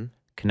Jesus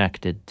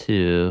connected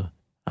to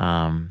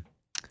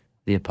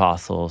the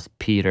apostles,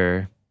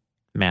 Peter,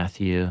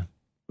 Matthew.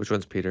 Which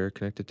one's Peter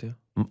connected to?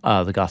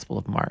 The Gospel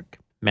of Mark.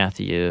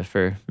 Matthew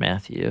for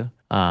Matthew.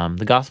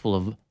 The Gospel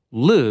of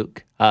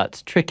Luke,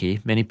 it's tricky.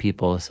 Many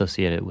people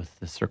associate it with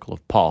the circle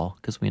of Paul,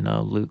 because we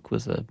know Luke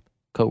was a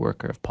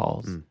co-worker of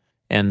Paul's.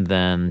 And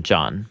then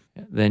John.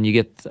 Then you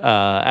get,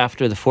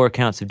 after the 4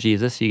 accounts of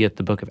Jesus, you get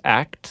the book of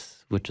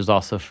Acts, which is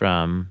also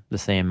from the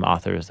same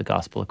author as the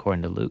Gospel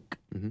according to Luke,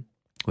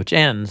 which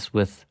ends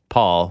with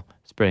Paul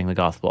spreading the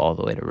gospel all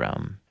the way to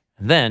Rome.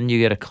 Then you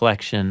get a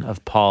collection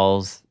of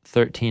Paul's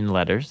 13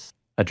 letters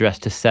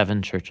addressed to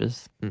 7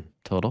 churches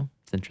total.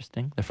 It's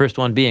interesting. The first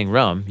one being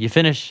Rome. You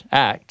finish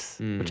Acts,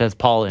 which has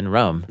Paul in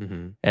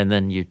Rome, and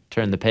then you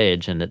turn the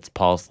page and it's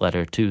Paul's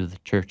letter to the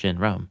church in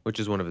Rome. Which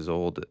is one of his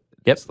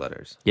oldest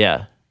letters.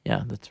 Yeah,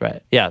 that's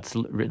right. Yeah, it's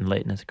written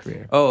late in his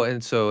career. Oh,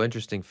 and so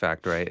interesting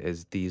fact, right,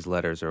 is these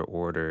letters are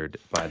ordered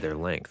by their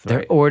length, right?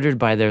 They're ordered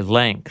by their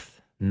length,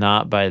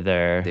 not by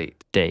their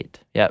date.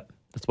 Yep.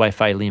 That's why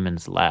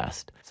Philemon's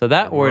last. So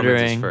that and ordering...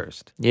 Romans is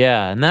first.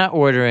 Yeah, and that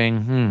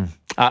ordering...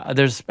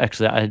 there's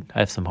actually... I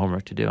have some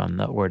homework to do on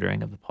the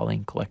ordering of the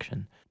Pauline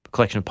collection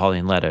of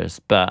Pauline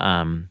letters. But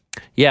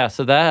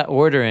so that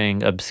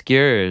ordering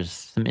obscures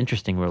some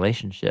interesting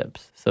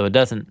relationships. So it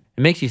doesn't...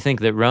 It makes you think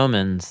that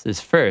Romans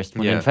is first,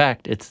 when in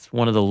fact it's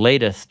one of the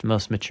latest,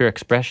 most mature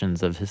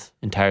expressions of his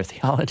entire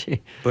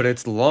theology. But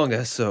it's the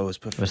longest, so it's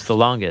perfect. It's the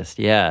longest,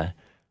 yeah.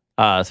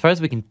 As far as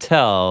we can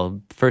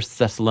tell, First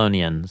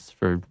Thessalonians,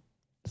 for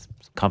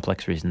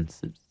complex reasons,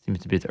 it seems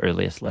to be the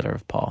earliest letter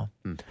of Paul.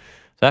 So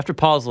after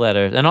Paul's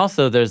letter, and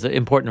also there's an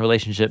important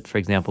relationship, for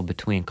example,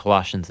 between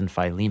Colossians and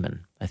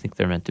Philemon. I think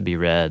they're meant to be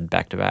read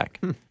back to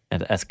back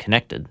and as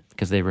connected,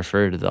 because they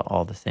refer to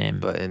all the same.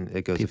 But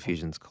it goes people.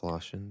 Ephesians,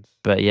 Colossians.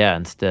 But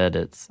instead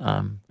it's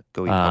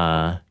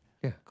Colossians.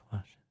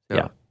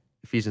 No,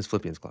 Ephesians,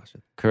 Philippians,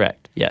 Colossians.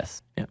 Correct.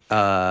 Yes.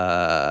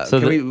 Yeah. So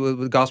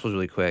the Gospels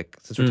really quick,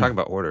 since we're talking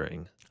about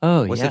ordering.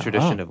 What's the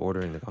tradition of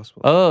ordering the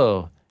Gospel?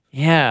 Oh,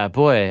 yeah,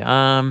 boy.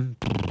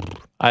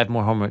 I have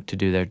more homework to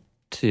do there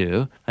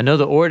too. I know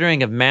the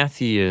ordering of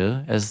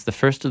Matthew as the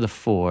first of the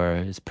 4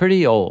 is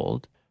pretty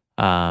old.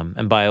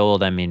 And by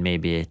old, I mean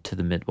maybe to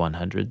the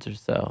mid-100s or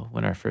so,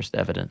 when our first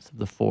evidence of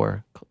the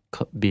 4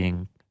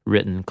 being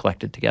written,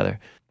 collected together.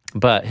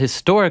 But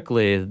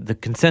historically, the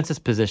consensus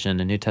position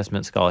in New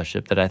Testament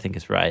scholarship that I think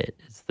is right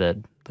is that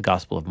the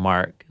Gospel of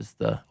Mark is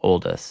the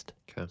oldest.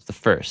 It's the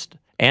first.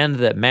 And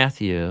that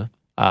Matthew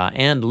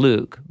and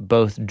Luke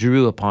both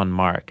drew upon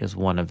Mark as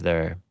one of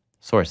their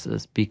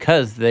sources,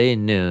 because they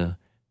knew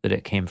that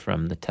it came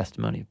from the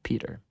testimony of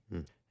Peter.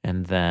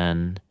 And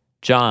then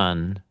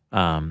John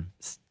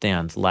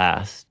stands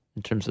last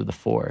in terms of the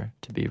 4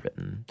 to be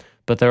written.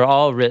 But they're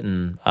all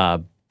written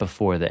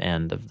before the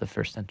end of the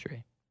 1st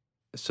century.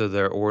 So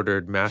they're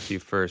ordered Matthew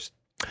first.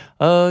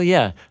 Oh,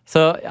 yeah.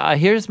 So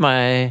here's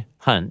my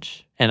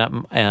hunch.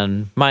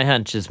 And my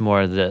hunch is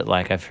more that,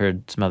 like, I've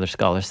heard some other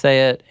scholars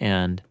say it,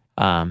 and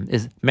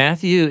is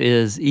Matthew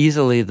is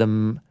easily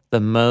the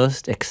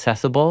most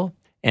accessible,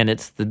 and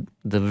it's the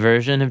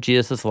version of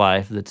Jesus'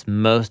 life that's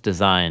most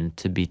designed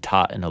to be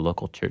taught in a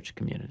local church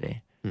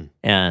community.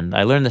 And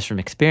I learned this from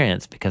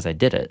experience because I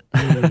did it.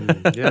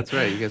 Yeah, that's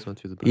right. You guys went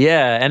through the book.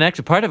 Yeah, and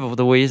actually part of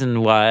the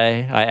reason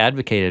why I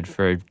advocated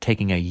for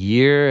taking 1.5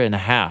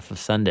 years of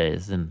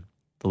Sundays in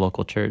the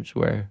local church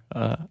where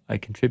I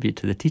contribute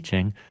to the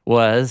teaching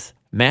was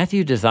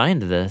Matthew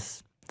designed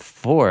this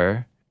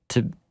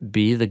to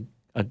be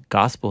a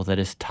gospel that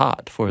is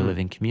taught for a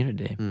living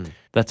community.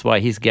 That's why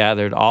he's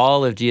gathered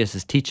all of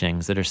Jesus'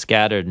 teachings that are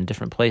scattered in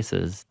different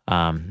places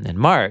in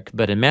Mark,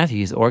 but in Matthew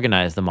he's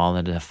organized them all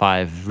into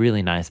 5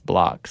 really nice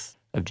blocks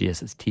of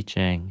Jesus'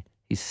 teaching.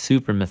 He's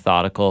super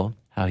methodical,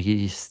 how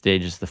he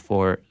stages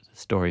the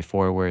story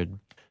forward.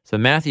 So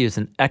Matthew is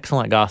an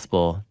excellent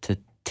gospel to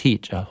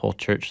teach a whole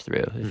church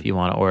through if you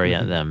want to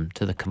orient them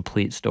to the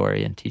complete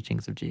story and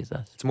teachings of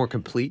Jesus. It's more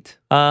complete?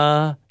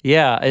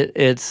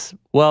 It's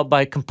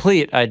by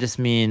complete, I just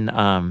mean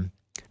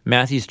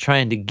Matthew's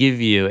trying to give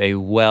you a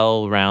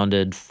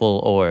well-rounded,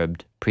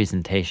 full-orbed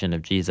presentation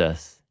of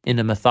Jesus in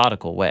a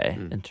methodical way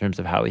in terms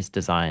of how he's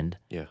designed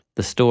Yeah.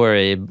 the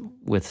story,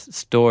 with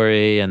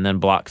story and then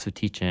blocks of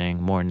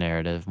teaching, more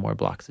narrative, more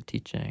blocks of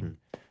teaching.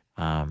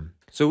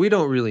 So we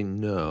don't really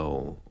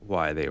know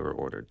why they were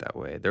ordered that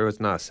way. There was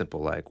not a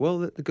simple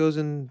well, it goes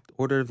in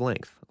order of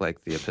length,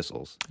 like the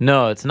epistles.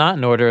 No, it's not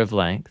in order of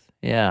length.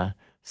 Yeah.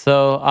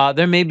 So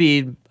there may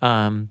be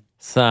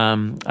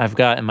some, I've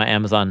got in my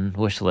Amazon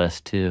wish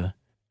list to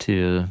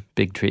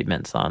big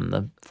treatments on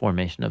the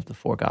formation of the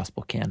four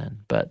gospel canon.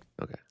 But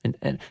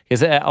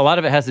because a lot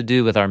of it has to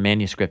do with our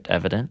manuscript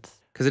evidence.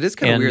 Because it is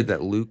kind of weird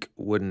that Luke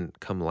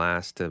wouldn't come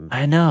last to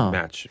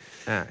match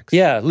Acts.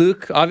 Yeah,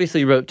 Luke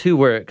obviously wrote two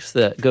works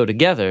that go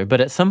together, but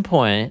at some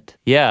point,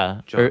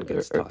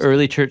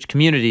 early church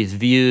communities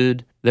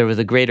viewed there was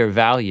a greater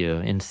value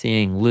in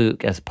seeing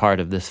Luke as part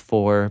of this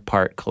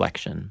 4-part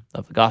collection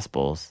of the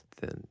Gospels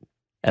than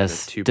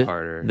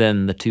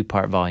the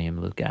 2-part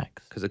volume Luke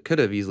Acts. Because it could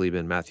have easily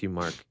been Matthew,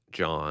 Mark,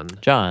 John,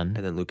 and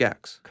then Luke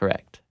Acts.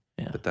 Correct.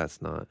 Yeah. But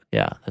that's not.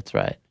 Yeah, that's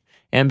right.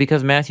 And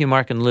because Matthew,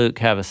 Mark, and Luke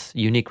have a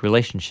unique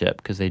relationship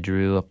because they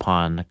drew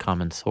upon a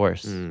common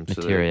source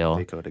material, so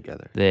they go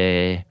together.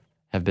 They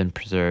have been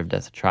preserved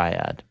as a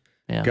triad.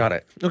 Yeah. Got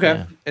it. Okay.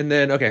 Yeah. And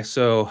then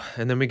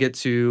we get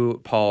to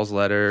Paul's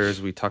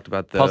letters. We talked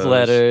about those. Paul's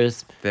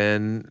letters.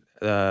 Then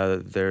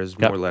there's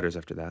more letters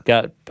after that.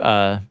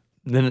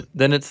 Then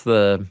it's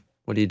the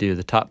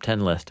top 10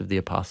 list of the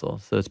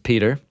apostles. So it's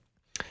Peter,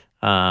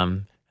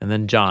 and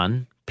then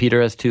John.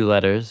 Peter has 2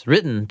 letters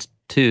written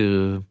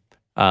to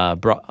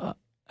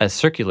as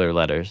circular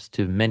letters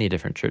to many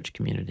different church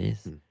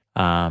communities.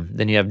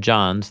 Then you have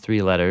John's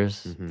 3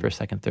 letters,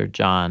 1st, 2nd, 3rd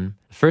John.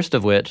 The first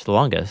of which, the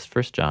longest,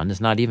 1st John,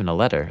 is not even a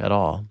letter at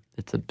all.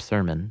 It's a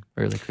sermon,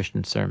 early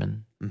Christian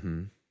sermon.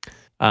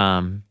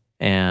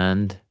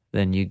 And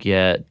then you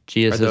get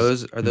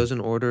Jesus. Are those in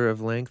order of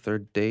length or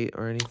date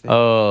or anything?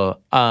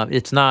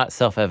 It's not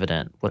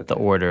self-evident what the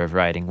order of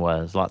writing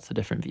was. Lots of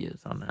different views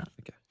on that.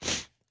 Okay.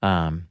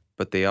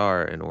 But they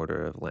are in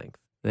order of length.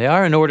 They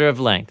are in order of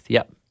length.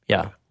 Yep.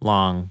 Yeah. Okay.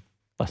 Long,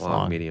 less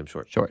long. Medium,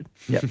 short. Short.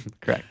 Yep.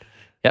 Correct.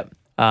 Yep.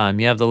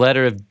 You have the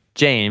letter of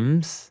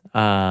James,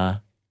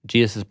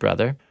 Jesus'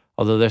 brother,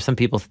 although there's some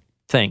people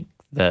think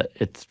that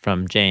it's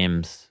from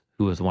James,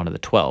 who was one of the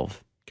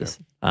 12,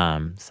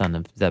 son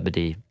of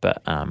Zebedee.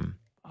 But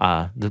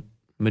the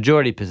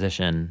majority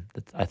position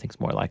that I think is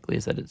more likely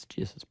is that it's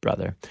Jesus'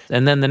 brother.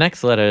 And then the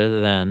next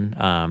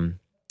letter,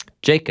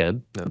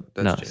 Jacob.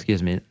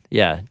 Excuse me.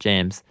 Yeah,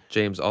 James.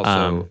 James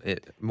also,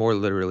 more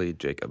literally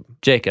Jacob.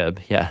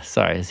 Jacob, yeah,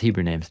 sorry, his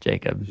Hebrew name's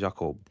Jacob.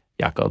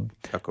 Jacob.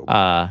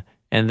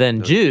 And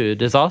then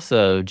Jude is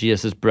also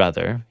Jesus'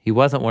 brother. He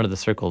wasn't one of the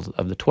circles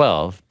of the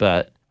 12,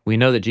 but we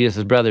know that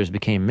Jesus' brothers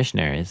became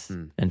missionaries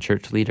and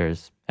church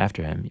leaders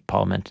after him.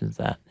 Paul mentions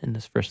that in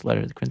his first letter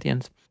to the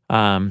Corinthians.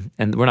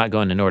 And we're not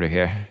going in order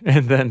here,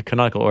 and then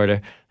canonical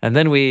order. And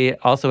then we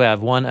also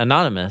have one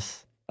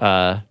anonymous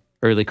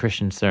early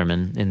Christian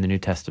sermon in the New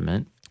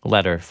Testament,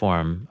 letter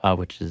form,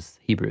 which is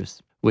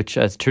Hebrews, which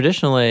as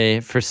traditionally,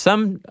 for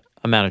some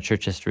amount of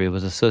church history,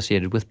 was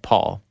associated with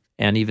Paul,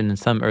 and even in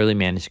some early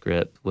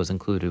manuscript was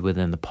included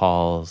within the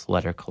Paul's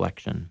letter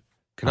collection.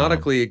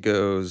 Canonically, it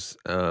goes...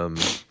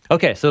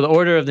 Okay, so the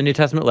order of the New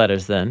Testament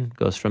letters then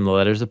goes from the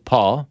letters of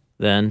Paul,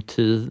 then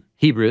to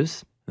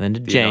Hebrews, then to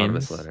James.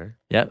 Anonymous letter.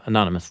 Yep,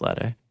 anonymous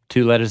letter.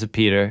 2 letters of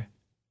Peter,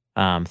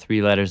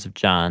 3 letters of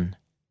John,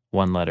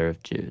 1 letter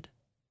of Jude.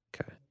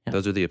 Yeah.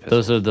 Those are the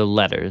epistles. Those are the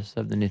letters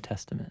of the New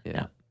Testament.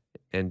 Yeah.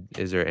 And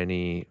is there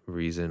any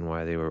reason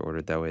why they were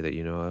ordered that way that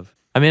you know of?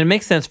 I mean, it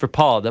makes sense for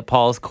Paul that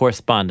Paul's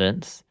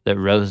correspondence that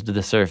rose to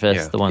the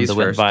surface, the ones that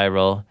went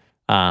viral,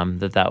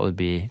 that would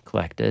be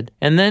collected.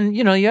 And then,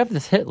 you have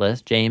this hit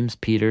list, James,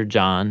 Peter,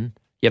 John.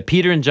 Yeah,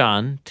 Peter and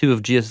John, 2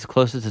 of Jesus'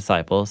 closest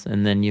disciples.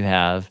 And then you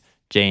have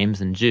James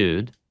and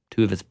Jude,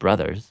 2 of his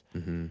brothers.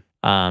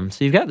 So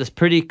you've got this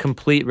pretty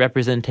complete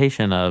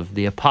representation of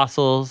the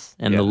apostles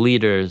and the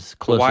leaders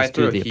closest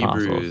to the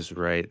apostles. Hebrews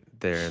right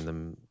there in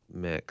the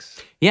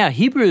mix? Yeah,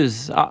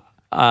 Hebrews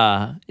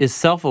is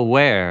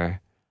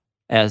self-aware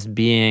as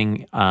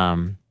being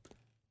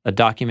a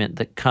document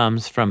that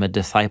comes from a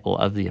disciple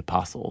of the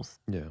apostles.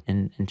 Yeah.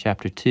 In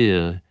chapter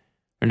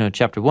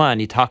 1,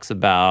 he talks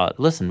about,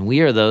 listen, we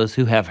are those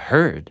who have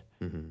heard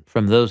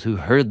from those who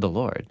heard the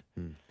Lord.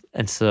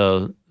 And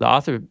so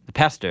the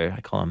pastor, I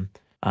call him,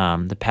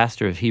 the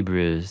pastor of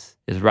Hebrews,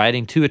 is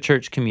writing to a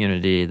church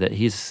community that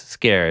he's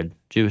scared,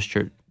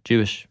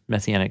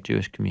 Messianic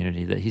Jewish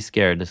community, that he's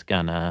scared is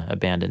going to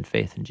abandon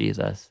faith in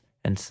Jesus.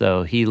 And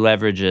so he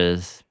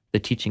leverages the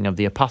teaching of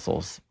the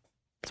apostles.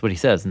 That's what he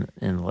says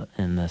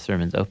in the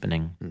sermon's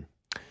opening.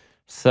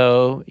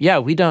 So,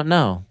 we don't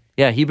know.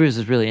 Yeah, Hebrews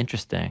is really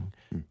interesting.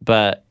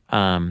 But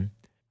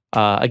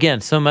again,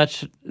 so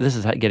much, this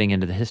is getting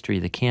into the history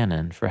of the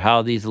canon, for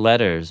how these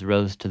letters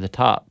rose to the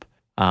top.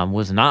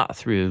 Was not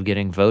through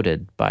getting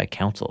voted by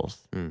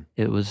councils.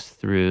 It was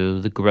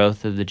through the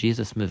growth of the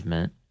Jesus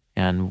movement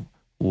and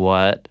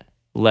what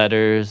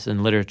letters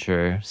and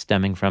literature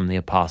stemming from the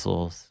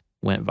apostles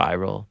went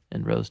viral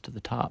and rose to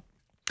the top.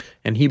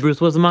 And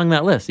Hebrews was among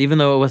that list, even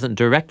though it wasn't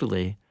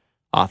directly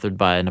authored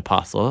by an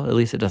apostle. At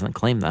least it doesn't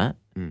claim that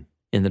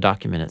in the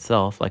document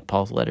itself, like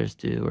Paul's letters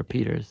do or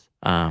Peter's.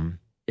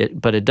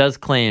 But it does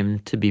claim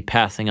to be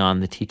passing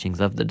on the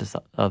teachings of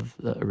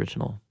the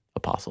original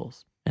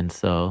apostles. And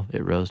so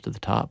it rose to the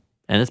top.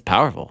 And it's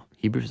powerful.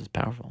 Hebrews is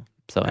powerful.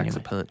 So Packs anyway.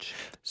 a punch.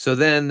 So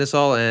then this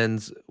all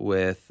ends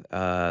with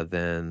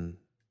then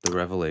the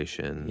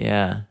Revelation.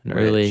 Yeah, an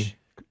early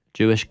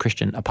Jewish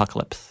Christian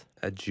apocalypse.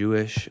 A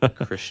Jewish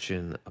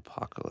Christian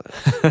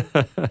apocalypse.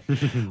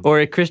 Or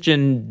a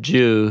Christian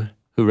Jew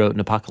who wrote an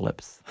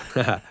apocalypse.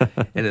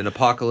 And an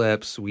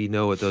apocalypse, we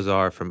know what those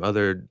are from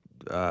other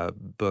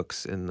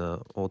books in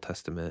the Old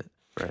Testament,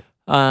 right?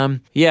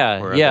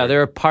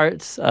 There are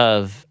parts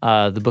of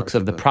the books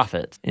of the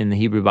prophets in the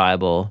Hebrew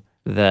Bible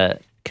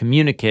that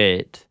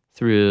communicate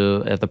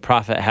through the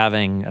prophet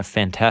having a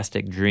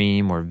fantastic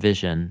dream or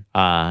vision,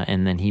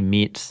 and then he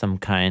meets some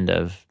kind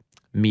of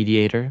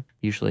mediator,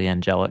 usually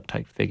angelic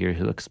type figure,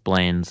 who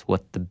explains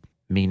what the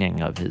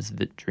meaning of his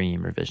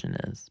dream or vision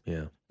is.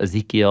 Yeah.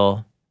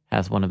 Ezekiel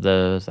has one of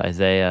those,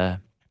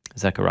 Isaiah,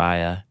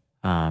 Zechariah.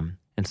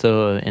 And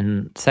so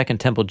in Second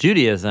Temple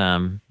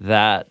Judaism,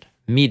 that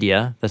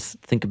media, let's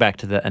think back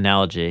to the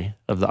analogy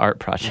of the art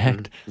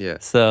project. Yeah.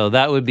 So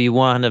that would be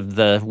one of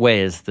the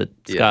ways that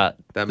Scott...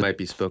 That might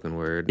be spoken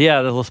word.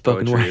 Yeah, the little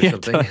spoken word. Or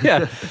something.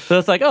 Yeah. So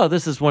it's like, oh,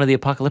 this is one of the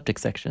apocalyptic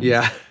sections.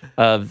 Yeah.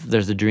 Of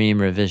there's a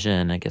dream or a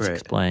vision, it gets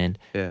explained.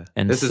 Yeah.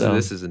 And this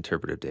is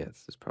interpretive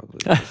dance. It's probably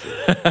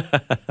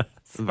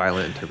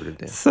violent interpretive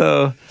dance.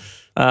 So,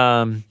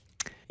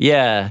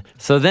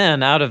 So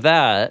then out of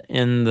that,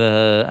 in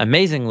the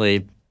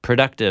amazingly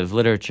productive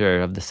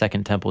literature of the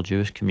Second Temple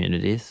Jewish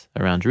communities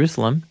around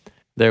Jerusalem,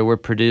 there were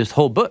produced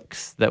whole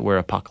books that were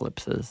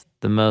apocalypses.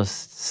 The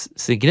most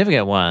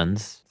significant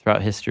ones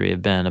throughout history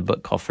have been a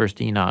book called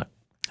First Enoch,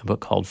 a book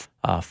called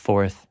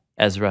Fourth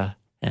Ezra,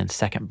 and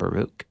Second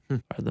Baruch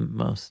are the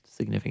most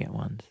significant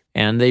ones.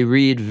 And they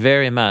read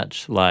very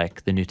much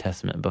like the New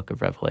Testament book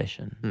of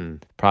Revelation.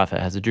 The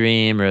prophet has a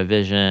dream or a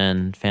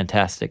vision,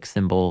 fantastic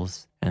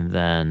symbols, and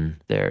then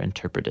they're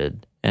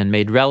interpreted and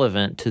made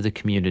relevant to the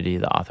community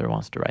the author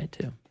wants to write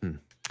to.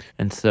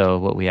 And so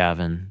what we have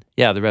in,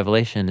 the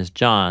Revelation is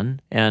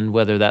John, and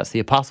whether that's the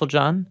Apostle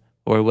John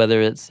or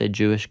whether it's a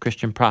Jewish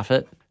Christian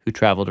prophet who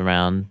traveled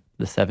around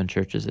the 7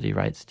 churches that he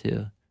writes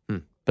to,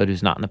 but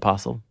who's not an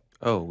apostle.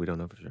 Oh, we don't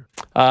know for sure.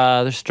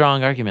 There's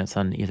strong arguments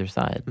on either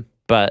side.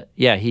 But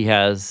yeah, he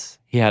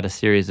had a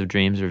series of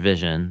dreams or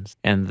visions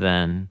and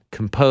then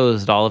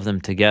composed all of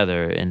them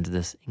together into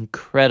this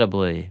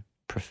incredibly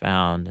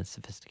profound and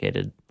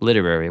sophisticated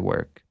literary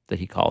work that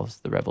he calls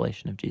the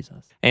Revelation of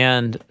Jesus.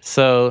 And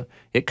so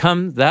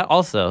that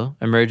also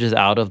emerges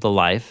out of the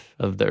life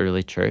of the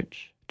early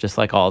church, just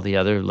like all the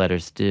other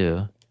letters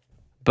do.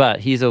 But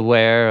he's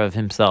aware of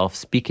himself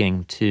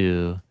speaking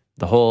to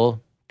the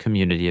whole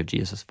community of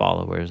Jesus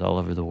followers all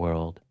over the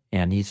world.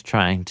 And he's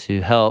trying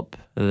to help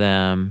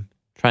them,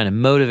 trying to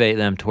motivate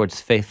them towards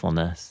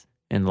faithfulness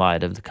in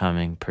light of the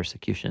coming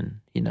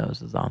persecution he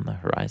knows is on the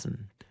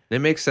horizon. It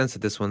makes sense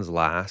that this one's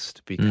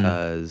last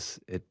because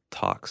it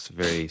talks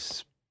very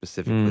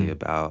specifically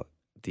about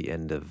the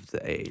end of the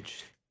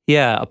age.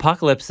 Yeah,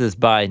 apocalypses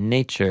by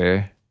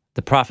nature,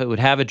 the prophet would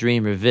have a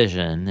dream or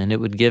vision, and it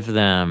would give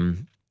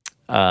them,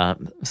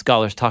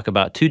 scholars talk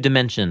about 2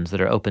 dimensions that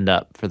are opened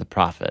up for the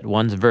prophet.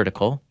 One's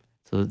vertical,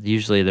 so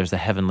usually there's a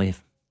heavenly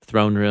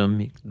throne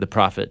room. The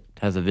prophet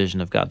has a vision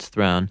of God's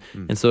throne,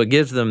 and so it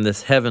gives them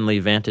this heavenly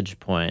vantage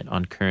point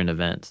on current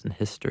events and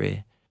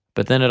history.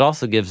 But then it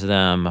also gives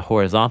them a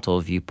horizontal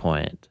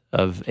viewpoint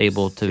of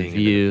able to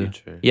view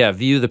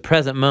the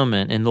present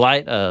moment in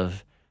light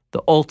of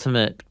the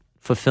ultimate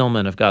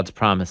fulfillment of God's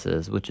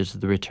promises, which is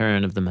the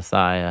return of the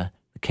Messiah,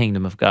 the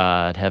kingdom of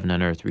God, heaven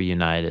and earth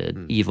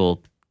reunited,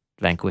 evil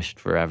vanquished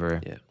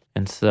forever. Yeah.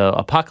 And so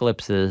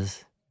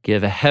apocalypses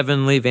give a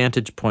heavenly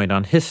vantage point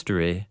on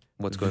history,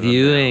 what's going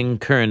viewing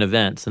current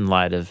events in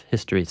light of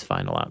history's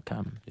final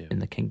outcome in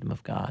the kingdom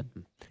of God.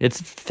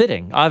 It's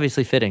fitting,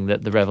 obviously fitting,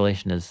 that the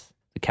Revelation is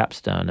the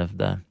capstone of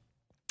the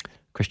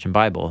Christian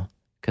Bible,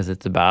 because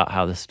it's about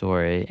how the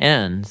story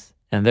ends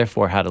and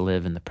therefore how to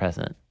live in the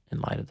present in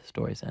light of the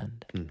story's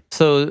end.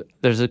 So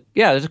there's a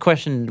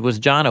question, was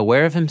John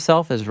aware of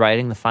himself as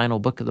writing the final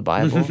book of the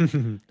Bible?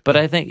 But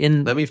I think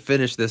let me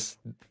finish this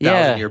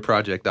 1,000-year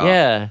project off.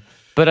 Yeah,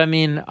 but I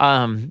mean,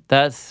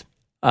 that's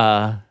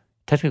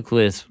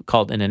technically is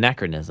called an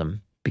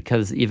anachronism,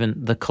 because even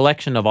the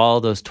collection of all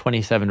those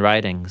 27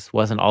 writings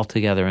wasn't all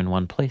together in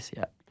one place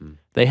yet.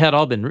 They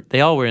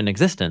all were in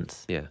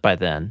existence by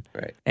then,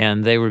 right?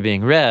 And they were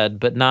being read,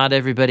 but not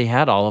everybody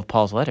had all of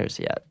Paul's letters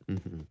yet.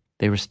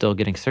 They were still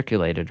getting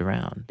circulated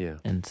around. Yeah.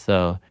 And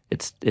so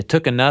it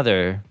took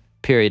another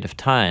period of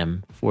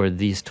time for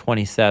these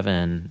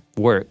 27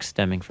 works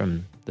stemming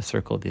from the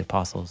circle of the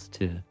apostles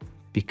to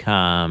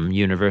become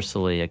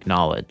universally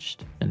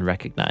acknowledged and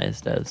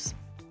recognized as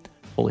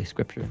Holy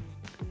Scripture.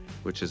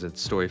 Which is a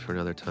story for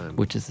another time.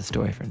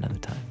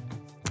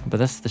 But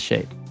that's the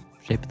shape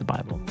of the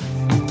Bible.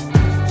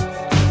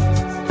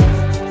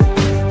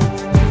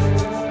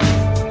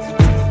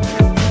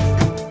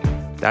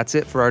 That's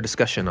it for our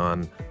discussion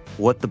on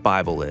what the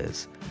Bible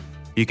is.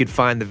 You can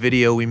find the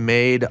video we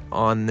made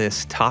on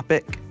this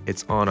topic.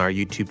 It's on our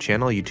YouTube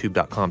channel,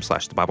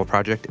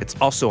 youtube.com/thebibleproject. It's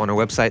also on our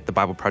website,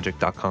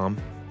 thebibleproject.com.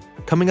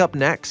 Coming up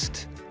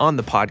next on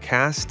the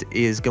podcast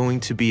is going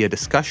to be a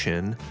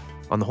discussion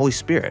on the Holy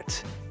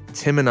Spirit.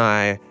 Tim and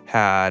I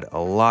had a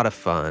lot of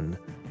fun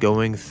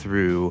going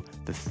through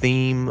the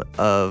theme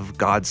of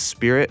God's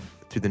Spirit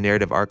through the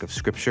narrative arc of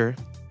Scripture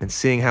and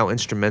seeing how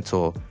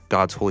instrumental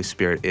God's Holy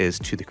Spirit is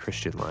to the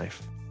Christian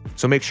life.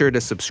 So make sure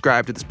to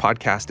subscribe to this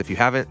podcast if you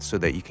haven't so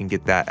that you can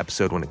get that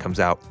episode when it comes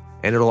out.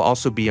 And it'll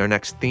also be our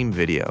next theme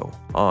video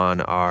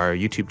on our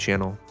YouTube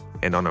channel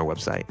and on our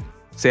website.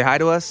 Say hi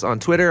to us on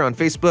Twitter, on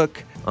Facebook,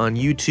 on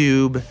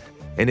YouTube.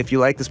 And if you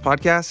like this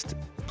podcast,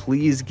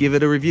 please give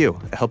it a review.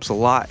 It helps a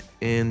lot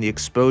in the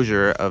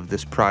exposure of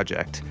this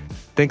project.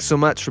 Thanks so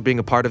much for being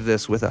a part of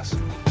this with us.